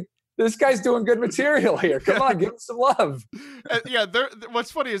that. This guy's doing good material here. Come on, give him some love.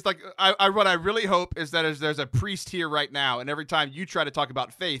 What's funny is like what I really hope is that there's a priest here right now, and every time you try to talk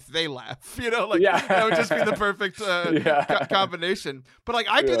about faith, they laugh. That would just be the perfect combination. But like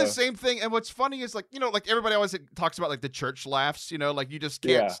I do the same thing, and what's funny is like like everybody always talks about like the church laughs. Like you just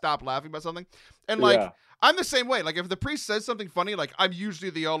can't stop laughing about something, and like. I'm the same way. Like if the priest says something funny, like I'm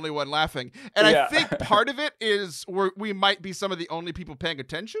usually the only one laughing. And I think part of it is we might be some of the only people paying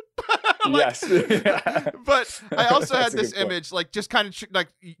attention. Yes. But I also had this image, like just kind of like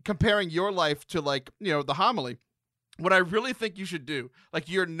comparing your life to like, the homily. What I really think you should do, like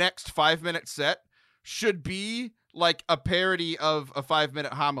your next 5-minute set should be like a parody of a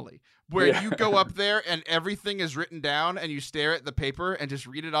 5-minute homily, where you go up there and everything is written down and you stare at the paper and just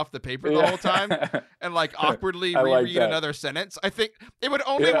read it off the paper the whole time and like awkwardly reread another sentence. I think it would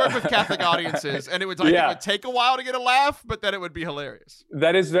only work with Catholic audiences, and it would it would take a while to get a laugh, but then it would be hilarious.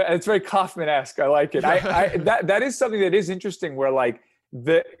 It's very Kaufman-esque. I like it. That is something that is interesting, where like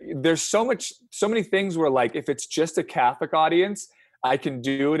there's so many things where like if it's just a Catholic audience, I can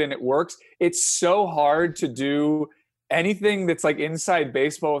do it and it works. It's so hard to do anything that's like inside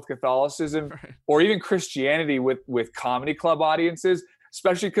baseball with Catholicism or even Christianity with comedy club audiences,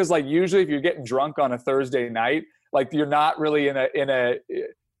 especially because like usually if you're getting drunk on a Thursday night, like you're not really you're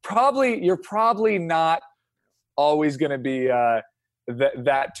probably not always going to be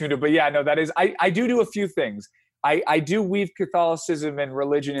that tuned up. But yeah, no, that is, I do a few things. I do weave Catholicism and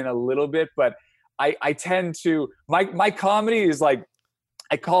religion in a little bit, but I tend to, my comedy is like,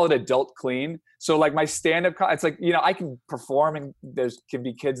 I call it adult clean. So like my stand-up, it's like, I can perform and can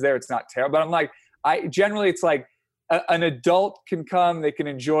be kids there. It's not terrible, but I'm like, generally it's like an adult can come, they can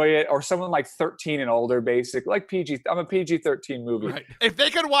enjoy it, or someone like 13 and older, basic, like PG. I'm a PG-13 movie. Right. If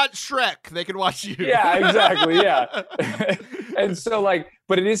they can watch Shrek, they can watch you. Yeah, exactly. Yeah. And so like,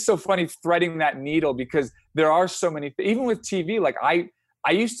 but it is so funny threading that needle, because there are so many, even with TV, like I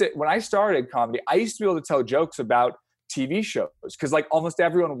used to, when I started comedy, I used to be able to tell jokes about TV shows, because like almost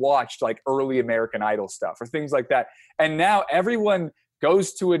everyone watched like early American Idol stuff or things like that. And now everyone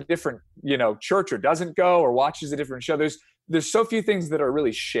goes to a different, church, or doesn't go, or watches a different show. There's so few things that are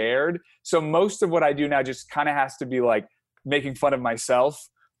really shared. So most of what I do now just kind of has to be like making fun of myself,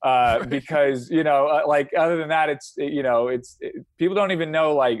 because, like other than that, it's people don't even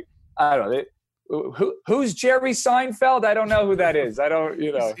know, like, I don't know. who's Jerry Seinfeld? I don't know who that is. I don't,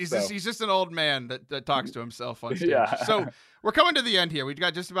 He's just an old man that talks to himself on stage. Yeah. So we're coming to the end here. We've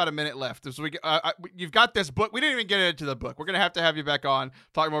got just about a minute left. So you've got this book. We didn't even get into the book. We're going to have you back on,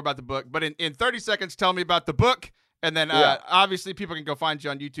 talk more about the book. But in 30 seconds, tell me about the book. And then obviously people can go find you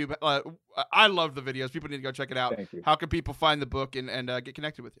on YouTube. I love the videos. People need to go check it out. Thank you. How can people find the book and get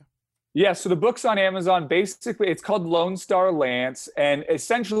connected with you? Yeah, so the book's on Amazon. Basically, it's called Lone Star Lance, and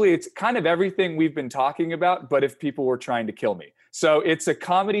essentially it's kind of everything we've been talking about, but if people were trying to kill me. So it's a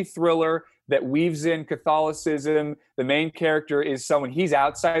comedy thriller that weaves in Catholicism. The main character is he's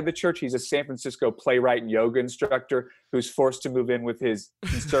outside the church. He's a San Francisco playwright and yoga instructor who's forced to move in with his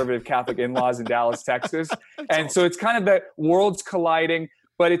conservative Catholic in-laws in Dallas, Texas. And so it's kind of the worlds colliding,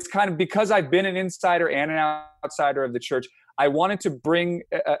 but it's kind of, because I've been an insider and an outsider of the church, I wanted to bring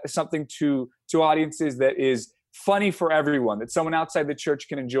something to audiences that is funny for everyone, that someone outside the church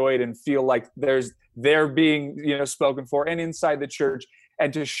can enjoy it and feel like they're being spoken for, and inside the church,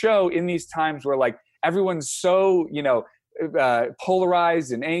 and to show in these times where like everyone's so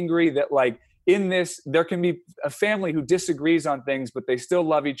polarized and angry that like in this there can be a family who disagrees on things, but they still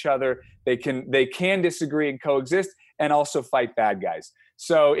love each other. They can disagree and coexist and also fight bad guys.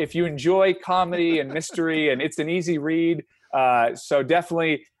 So if you enjoy comedy and mystery, and it's an easy read. So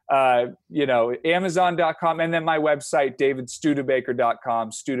definitely, Amazon.com, and then my website,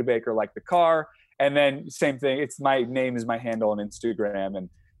 davidstudebaker.com, Studebaker like the car. And then same thing. It's my name is my handle on Instagram and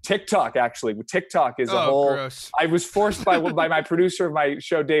TikTok. Actually, TikTok is a whole. Gross. I was forced by my producer of my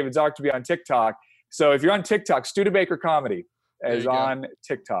show, David's Arc, to be on TikTok. So if you're on TikTok, Studebaker Comedy is on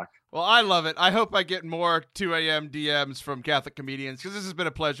TikTok. Well, I love it. I hope I get more 2 a.m. DMs from Catholic comedians, because this has been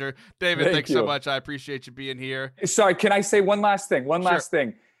a pleasure. David, thanks so much. I appreciate you being here. Sorry, can I say one last thing? Last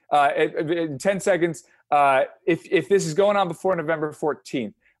thing. In 10 seconds, if this is going on before November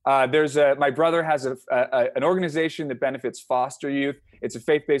 14th, my brother has an organization that benefits foster youth. It's a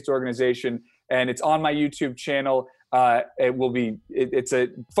faith-based organization, and it's on my YouTube channel. It's a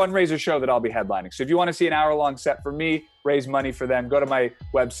fundraiser show that I'll be headlining. So if you want to see an hour-long set for me, raise money for them, go to my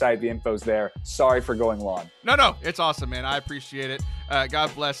website. The info's there. Sorry for going long. No, it's awesome, man. I appreciate it. God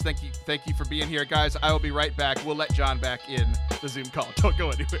bless. Thank you for being here, guys. I will be right back. We'll let John back in the Zoom call. Don't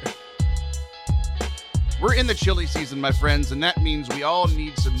go anywhere. We're in the chilly season, my friends, and that means we all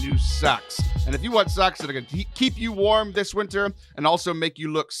need some new socks. And if you want socks that are going to keep you warm this winter and also make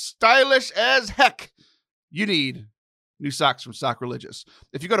you look stylish as heck, you need new socks from Sockreligious.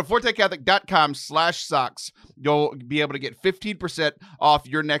 If you go to fortecatholic.com/socks, you'll be able to get 15% off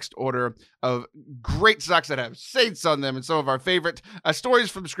your next order of great socks that have saints on them and some of our favorite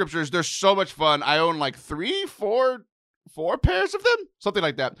stories from the scriptures. They're so much fun. I own like 4 pairs of them, something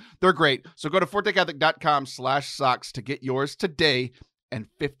like that. They're great. So go to fortecatholic.com/socks to get yours today and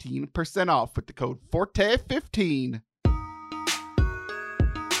 15% off with the code FORTE15.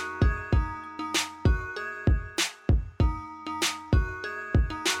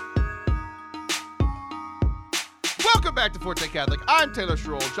 Welcome back to Forte Catholic. I'm Taylor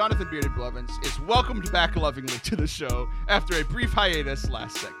Schroll. Jonathan Bearded Blevins is welcomed back lovingly to the show after a brief hiatus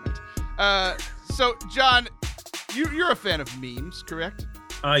last segment. So, John, you're a fan of memes, correct?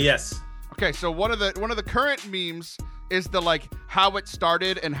 Yes. Okay, so one of the current memes is the like how it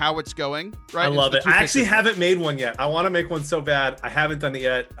started and how it's going, right? I love it. I actually haven't made one yet. I want to make one so bad. I haven't done it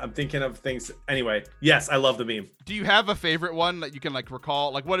yet. I'm thinking of things. Anyway, yes, I love the meme. Do you have a favorite one that you can like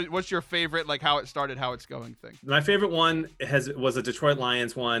recall? Like what's your favorite like how it started, how it's going thing? My favorite one was a Detroit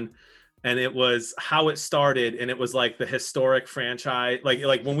Lions one. And it was how it started, and it was like the historic franchise,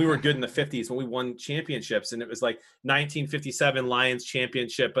 like when we were good in the 50s when we won championships, and it was like 1957 Lions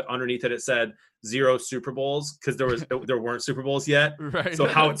championship, but underneath it said 0 Super Bowls because there weren't Super Bowls yet. Right. So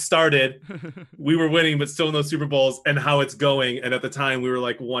how it started, we were winning, but still no Super Bowls, and how it's going. And at the time, we were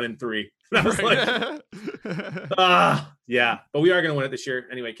like 1-3. And I was like, yeah. But we are going to win it this year.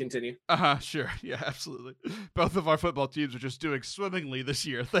 Anyway, continue. Sure. Yeah, absolutely. Both of our football teams are just doing swimmingly this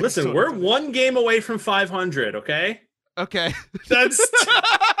year. Listen, we're one game away from 500, okay? Okay. That's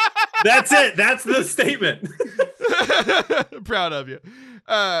it. That's the statement. Proud of you.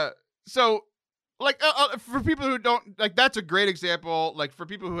 So, like, for people who don't, like, that's a great example. Like, for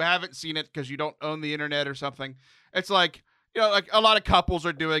people who haven't seen it because you don't own the internet or something, it's like, like a lot of couples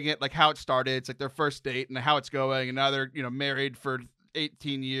are doing it, like how it started. It's like their first date and how it's going. And now they're, married for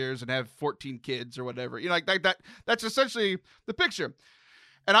 18 years and have 14 kids or whatever. Like that. That's essentially the picture.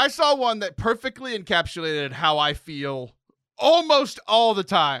 And I saw one that perfectly encapsulated how I feel almost all the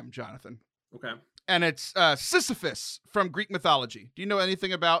time, Jonathan. Okay. And it's Sisyphus from Greek mythology. Do you know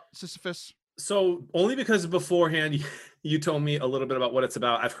anything about Sisyphus? So only because beforehand you told me a little bit about what it's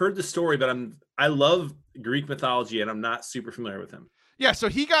about. I've heard the story, but I love Greek mythology and I'm not super familiar with him. Yeah, so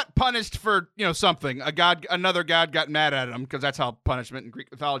he got punished for, something. Another god got mad at him because that's how punishment in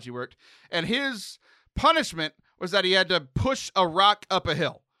Greek mythology worked. And his punishment was that he had to push a rock up a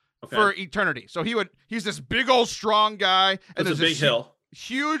hill for eternity. So he's this big old strong guy, and there's a big hill.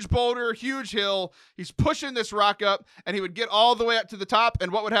 Huge boulder, huge hill. He's pushing this rock up, and he would get all the way up to the top,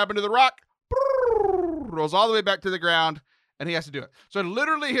 and what would happen to the rock? Rolls all the way back to the ground, and he has to do it. So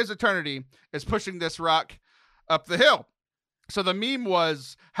literally his eternity is pushing this rock up the hill. So the meme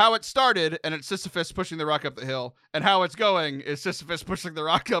was how it started, and it's Sisyphus pushing the rock up the hill, and how it's going is Sisyphus pushing the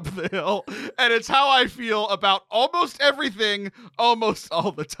rock up the hill. And it's how I feel about almost everything, almost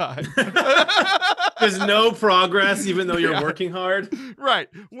all the time. There's no progress, even though you're working hard. Right.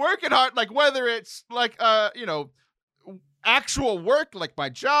 Working hard, like whether it's like, actual work, like my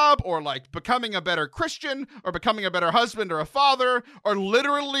job, or like becoming a better Christian, or becoming a better husband or a father, or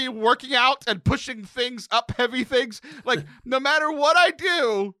literally working out and pushing things up, heavy things. Like no matter what I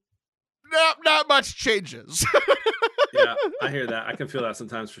do, not much changes. Yeah, I hear that. I can feel that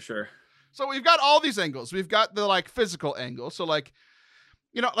sometimes for sure. So we've got all these angles. We've got the like physical angle. So like,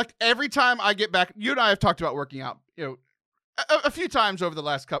 like every time I get back, you and I have talked about working out, a few times over the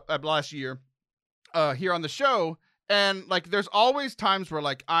last year, here on the show. And like, there's always times where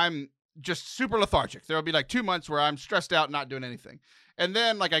like I'm just super lethargic. There'll be like 2 months where I'm stressed out, not doing anything. And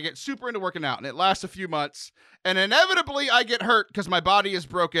then like I get super into working out, and it lasts a few months, and inevitably I get hurt because my body is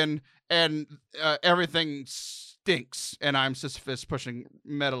broken and everything stinks, and I'm Sisyphus pushing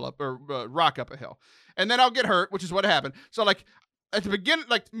metal up or rock up a hill. And then I'll get hurt, which is what happened. So like at the beginning,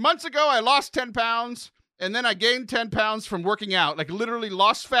 like months ago, I lost 10 pounds, and then I gained 10 pounds from working out, like literally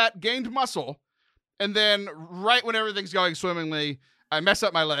lost fat, gained muscle. And then right when everything's going swimmingly, I mess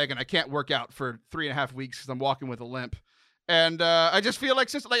up my leg and I can't work out for 3.5 weeks because I'm walking with a limp. And I just feel like,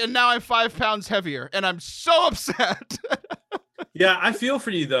 and now I'm 5 pounds heavier, and I'm so upset. Yeah, I feel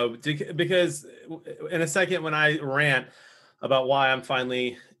for you though, because in a second when I rant about why I'm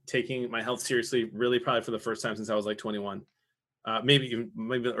finally taking my health seriously, really probably for the first time since I was like 21, maybe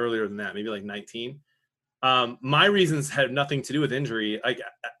earlier than that, maybe like 19. My reasons had nothing to do with injury. Like,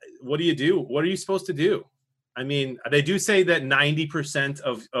 what do you do? What are you supposed to do? I mean, they do say that 90%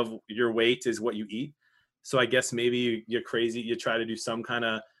 of your weight is what you eat. So I guess maybe you're crazy. You try to do some kind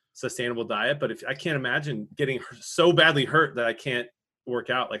of sustainable diet, but I can't imagine getting so badly hurt that I can't work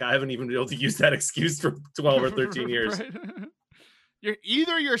out. Like I haven't even been able to use that excuse for 12 or 13 years. Right.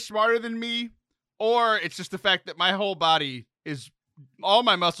 You're smarter than me, or it's just the fact that my whole body is, all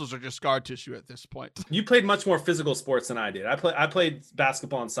my muscles are just scar tissue at this point. You played much more physical sports than I did. I played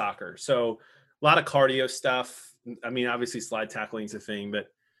basketball and soccer. So a lot of cardio stuff. I mean, obviously slide tackling is a thing, but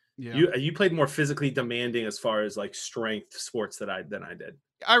yeah. You played more physically demanding as far as like strength sports than I did.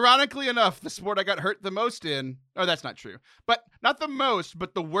 Ironically enough, the sport I got hurt the most in, oh, that's not true, but not the most,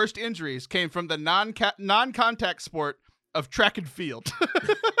 but the worst injuries came from the non-contact sport of track and field.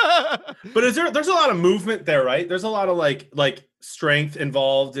 But there's a lot of movement there, right? There's a lot of like strength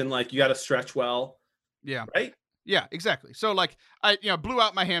involved in, like, you got to stretch well. Yeah. Right. Yeah, exactly. So like I blew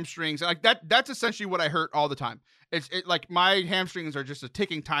out my hamstrings, and like that's essentially what I hurt all the time. It's like my hamstrings are just a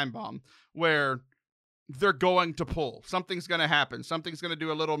ticking time bomb where they're going to pull. Something's going to happen. Something's going to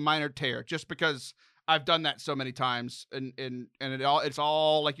do a little minor tear just because I've done that so many times, and it's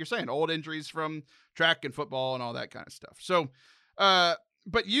all like you're saying, old injuries from track and football and all that kind of stuff. So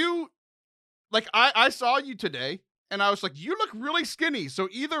but you, like, I saw you today and I was like, you look really skinny. So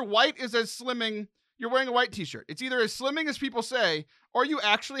either white is as slimming, you're wearing a white t-shirt, it's either as slimming as people say, or you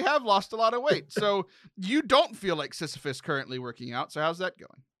actually have lost a lot of weight. So you don't feel like Sisyphus currently working out. So how's that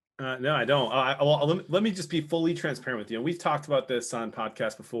going? No, I don't. Let me just be fully transparent with you. We've talked about this on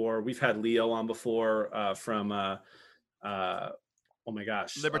podcasts before. We've had Leo on before from oh my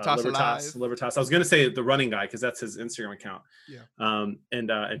gosh, Libertas. I was going to say the running guy because that's his Instagram account. Yeah. And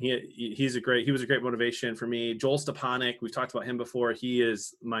he was a great motivation for me. Joel Stepanek, we've talked about him before. He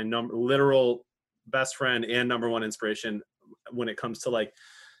is my literal best friend and number one inspiration when it comes to like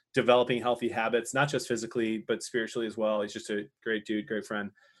developing healthy habits, not just physically but spiritually as well. He's just a great dude, great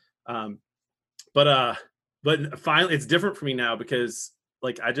friend. But finally it's different for me now because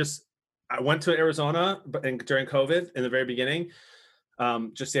like I went to Arizona during COVID in the very beginning.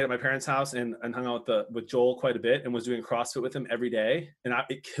 Just stayed at my parents' house and hung out with Joel quite a bit and was doing CrossFit with him every day. And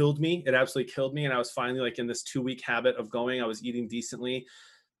it killed me. It absolutely killed me. And I was finally like in this 2-week habit of going. I was eating decently,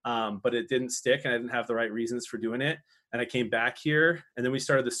 but it didn't stick and I didn't have the right reasons for doing it. and I came back here, and then we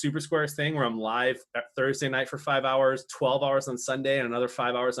started the Super Squares thing where I'm live at Thursday night for 5 hours, 12 hours on Sunday, and another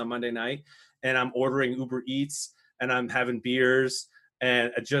 5 hours on Monday night. And I'm ordering Uber Eats, and I'm having beers,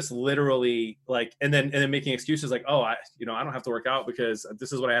 and just literally like, and then making excuses like, oh, I don't have to work out because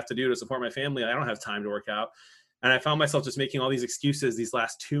this is what I have to do to support my family. I don't have time to work out. And I found myself just making all these excuses these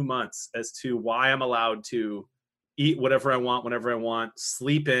last 2 months as to why I'm allowed to eat whatever I want, whenever I want,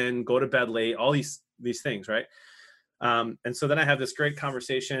 sleep in, go to bed late, all these things, right? And so then I have this great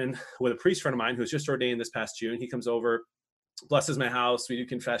conversation with a priest friend of mine who's just ordained this past June. He comes over, blesses my house. We do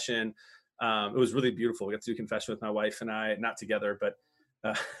confession. It was really beautiful. We got to do confession with my wife and I, not together, but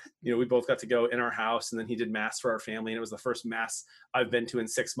we both got to go in our house, and then he did mass for our family. And it was the first mass I've been to in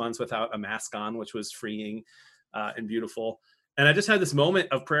 6 months without a mask on, which was freeing and beautiful. And I just had this moment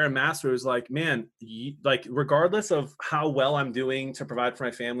of prayer and mass where it was like, man, like regardless of how well I'm doing to provide for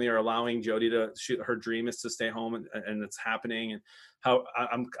my family or allowing Jody to shoot, her dream is to stay home and it's happening, and how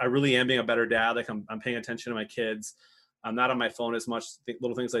I really am being a better dad. Like I'm paying attention to my kids. I'm not on my phone as much,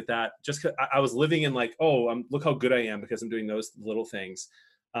 little things like that. Just I was living in like, look how good I am because I'm doing those little things.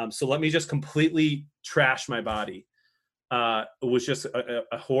 So let me just completely trash my body. It was just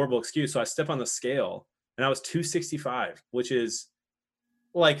a horrible excuse. So I step on the scale, and I was 265, which is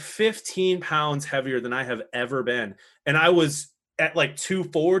like 15 pounds heavier than I have ever been. And I was at like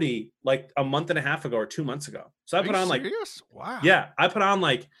 240, like a month and a half ago or 2 months ago. So I put on serious? Wow. Yeah, I put on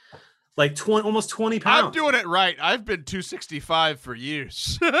like 20, almost 20 pounds. I'm doing it right. I've been 265 for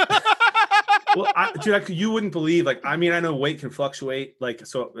years. Well, dude, you wouldn't believe, like, I mean, I know weight can fluctuate. Like,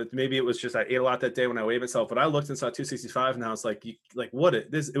 so maybe it was just, I ate a lot that day when I weighed myself, but I looked and saw 265 and I was like,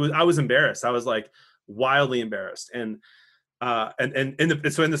 I was embarrassed. I was like wildly embarrassed. And so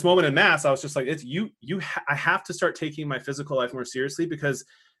in this moment in mass, I was just like, I have to start taking my physical life more seriously because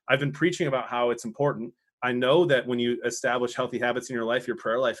I've been preaching about how it's important. I know that when you establish healthy habits in your life, your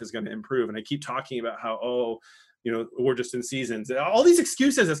prayer life is going to improve. And I keep talking about how, we're just in seasons. All these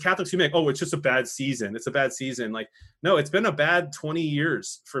excuses as Catholics you make, it's just a bad season. It's a bad season. Like, no, it's been a bad 20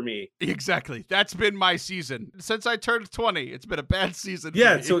 years for me. Exactly. That's been my season. Since I turned 20, it's been a bad season.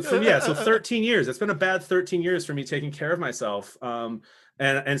 Yeah. So 13 years. It's been a bad 13 years for me taking care of myself.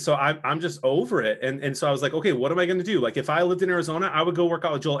 And so I'm just over it. And so I was like, okay, what am I going to do? Like if I lived in Arizona, I would go work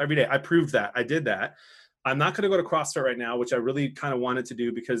out with Joel every day. I proved that. I did that. I'm not going to go to CrossFit right now, which I really kind of wanted to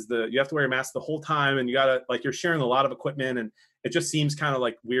do because you have to wear a mask the whole time and you got to, like, you're sharing a lot of equipment and it just seems kind of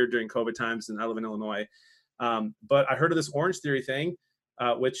like weird during COVID times. And I live in Illinois. But I heard of this Orange Theory thing,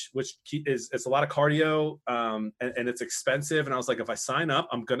 which is, it's a lot of cardio and it's expensive. And I was like, if I sign up,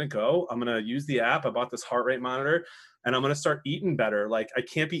 I'm going to go, I'm going to use the app. I bought this heart rate monitor and I'm going to start eating better. Like I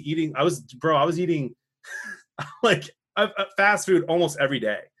can't be eating. I was eating like fast food almost every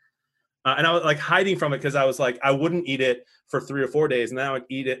day. And I was like hiding from it because I was like, I wouldn't eat it for 3 or 4 days. And then I would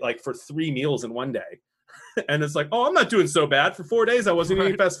eat it like for 3 meals in one day. And it's like, I'm not doing so bad. For 4 days, I wasn't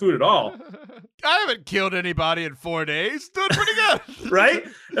eating fast food at all. I haven't killed anybody in 4 days. Doing pretty good. Right?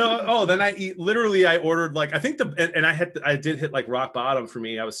 Then I ordered like, I think I did hit like rock bottom for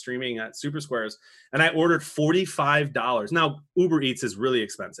me. I was streaming at Super Squares and I ordered $45. Now Uber Eats is really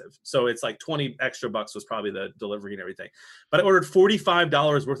expensive. So it's like 20 extra bucks was probably the delivery and everything. But I ordered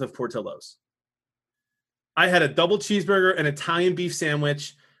 $45 worth of Portillo's. I had a double cheeseburger, an Italian beef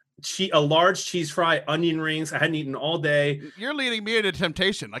sandwich, a large cheese fry, onion rings. I hadn't eaten all day. You're leading me into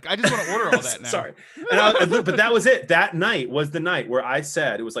temptation. Like I just want to order all that now. Sorry. But that was it. That night was the night where I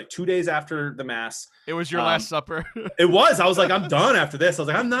said, it was like 2 days after the mass. It was your last supper. It was. I was like, I'm done after this. I was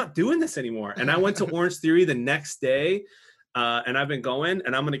like, I'm not doing this anymore. And I went to Orange Theory the next day. And I've been going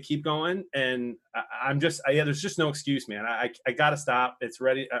and I'm going to keep going. And there's just no excuse, man. I got to stop. It's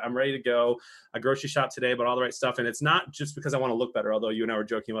ready. I'm ready to go. I grocery shop today, but all the right stuff. And it's not just because I want to look better, although you and I were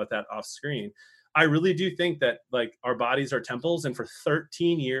joking about that off screen. I really do think that like our bodies are temples. And for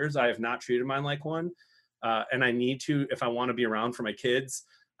 13 years, I have not treated mine like one. And I need to, if I want to be around for my kids,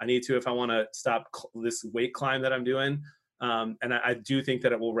 I need to, if I want to stop this weight climb that I'm doing. And I do think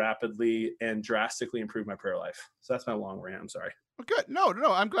that it will rapidly and drastically improve my prayer life. So that's my long rant. I'm sorry. Good. No.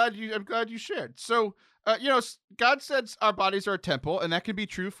 I'm glad you shared. So, God says our bodies are a temple, and that can be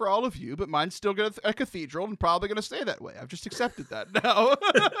true for all of you, but mine's still a cathedral and probably going to stay that way. I've just accepted that now.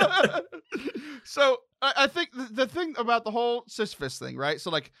 So I think the thing about the whole Sisyphus thing, right? So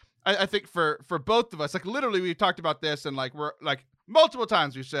like, I think for both of us, like literally we've talked about this and like, we're like, multiple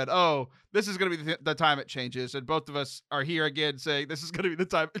times we've said, this is going to be the time it changes. And both of us are here again saying this is going to be the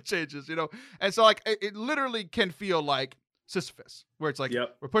time it changes, And so like, it literally can feel like Sisyphus, where it's like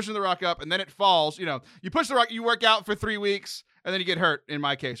Yep. we're pushing the rock up and then it falls. You push the rock, you work out for 3 weeks and then you get hurt, in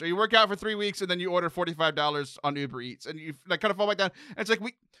my case. Or you work out for 3 weeks and then you order $45 on Uber Eats and you like kind of fall back down. And it's like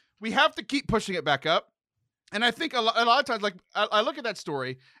we have to keep pushing it back up. And I think a lot of times, like, I look at that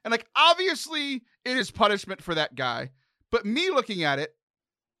story and, like, obviously it is punishment for that guy. But me looking at it,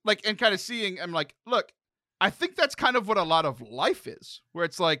 like, and kind of seeing, I'm like, look, I think that's kind of what a lot of life is, where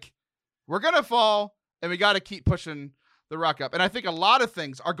it's like, we're going to fall and we got to keep pushing the rock up. And I think a lot of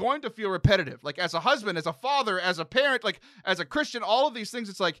things are going to feel repetitive. Like, as a husband, as a father, as a parent, like, as a Christian, all of these things,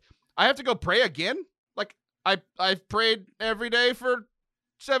 it's like, I have to go pray again. Like, I've prayed every day for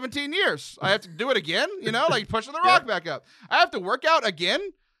 17 years. I have to do it again, like pushing the rock back up. I have to work out again.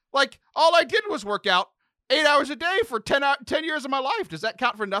 Like, all I did was work out 8 hours a day for 10 years of my life. Does that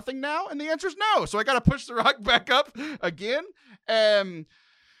count for nothing now? And the answer is no. So I got to push the rock back up again.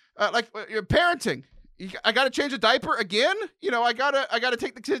 Like parenting, I got to change a diaper again. I gotta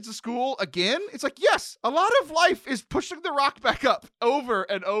take the kids to school again. It's like, yes, a lot of life is pushing the rock back up over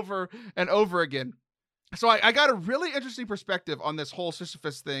and over and over again. So I got a really interesting perspective on this whole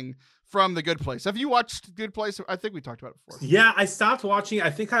Sisyphus thing from The Good Place. Have you watched Good Place? I think we talked about it before. Yeah, I stopped watching.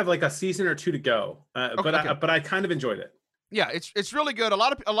 I think I have like a season or two to go, but I kind of enjoyed it. Yeah, it's really good. A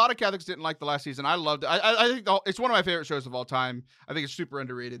lot of Catholics didn't like the last season. I loved it. I think it's one of my favorite shows of all time. I think it's super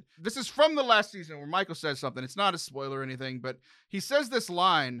underrated. This is from the last season where Michael says something. It's not a spoiler or anything, but he says this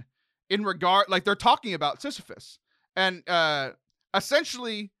line in regard, like they're talking about Sisyphus, and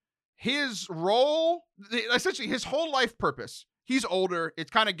essentially his role, essentially his whole life purpose. He's older.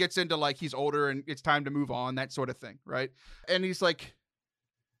 It kind of gets into like he's older and it's time to move on, that sort of thing, right? And he's like,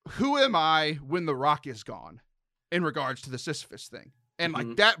 who am I when the rock is gone? In regards to the Sisyphus thing. And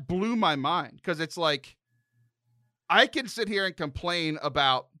like that blew my mind, because it's like, I can sit here and complain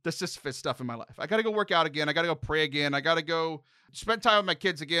about the Sisyphus stuff in my life. I got to go work out again. I got to go pray again. I got to go spend time with my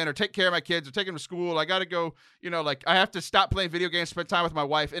kids again, or take care of my kids, or take them to school. I got to go, like I have to stop playing video games, spend time with my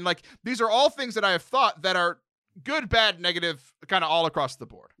wife. And like, these are all things that I have thought that are good, bad, negative, kind of all across the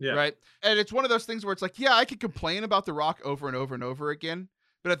board. Yeah. Right. And it's one of those things where it's like, yeah, I could complain about the rock over and over and over again.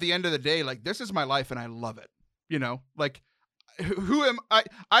 But at the end of the day, like, this is my life and I love it. Like, who am I?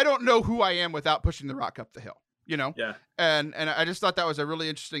 I don't know who I am without pushing the rock up the hill, Yeah. And I just thought that was a really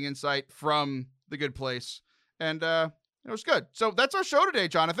interesting insight from The Good Place. And it was good. So that's our show today,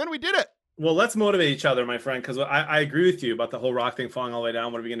 Jonathan. We did it. Well, let's motivate each other, my friend, because I agree with you about the whole rock thing falling all the way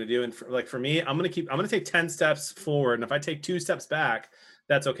down. What are we going to do? And for me, I'm going to take 10 steps forward. And if I take 2 steps back,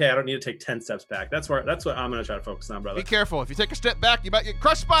 that's okay. I don't need to take 10 steps back. That's what I'm going to try to focus on, brother. Be careful. If you take a step back, you might get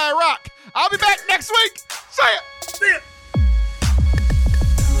crushed by a rock. I'll be back next week. See ya. See ya.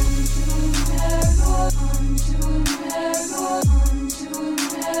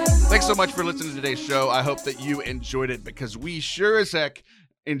 Thanks so much for listening to today's show. I hope that you enjoyed it, because we sure as heck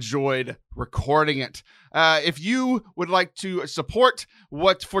enjoyed recording it. If you would like to support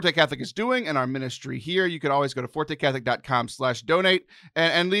what Forte Catholic is doing and our ministry here, you can always go to fortecatholic.com/donate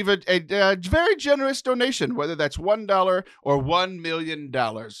and leave a very generous donation, whether that's $1 or $1 million.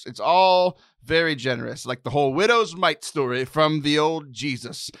 It's all very generous, like the whole widow's mite story from the old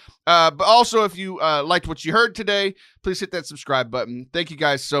Jesus. But also, if you liked what you heard today, please hit that subscribe button. Thank you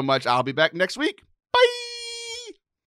guys so much. I'll be back next week. Bye.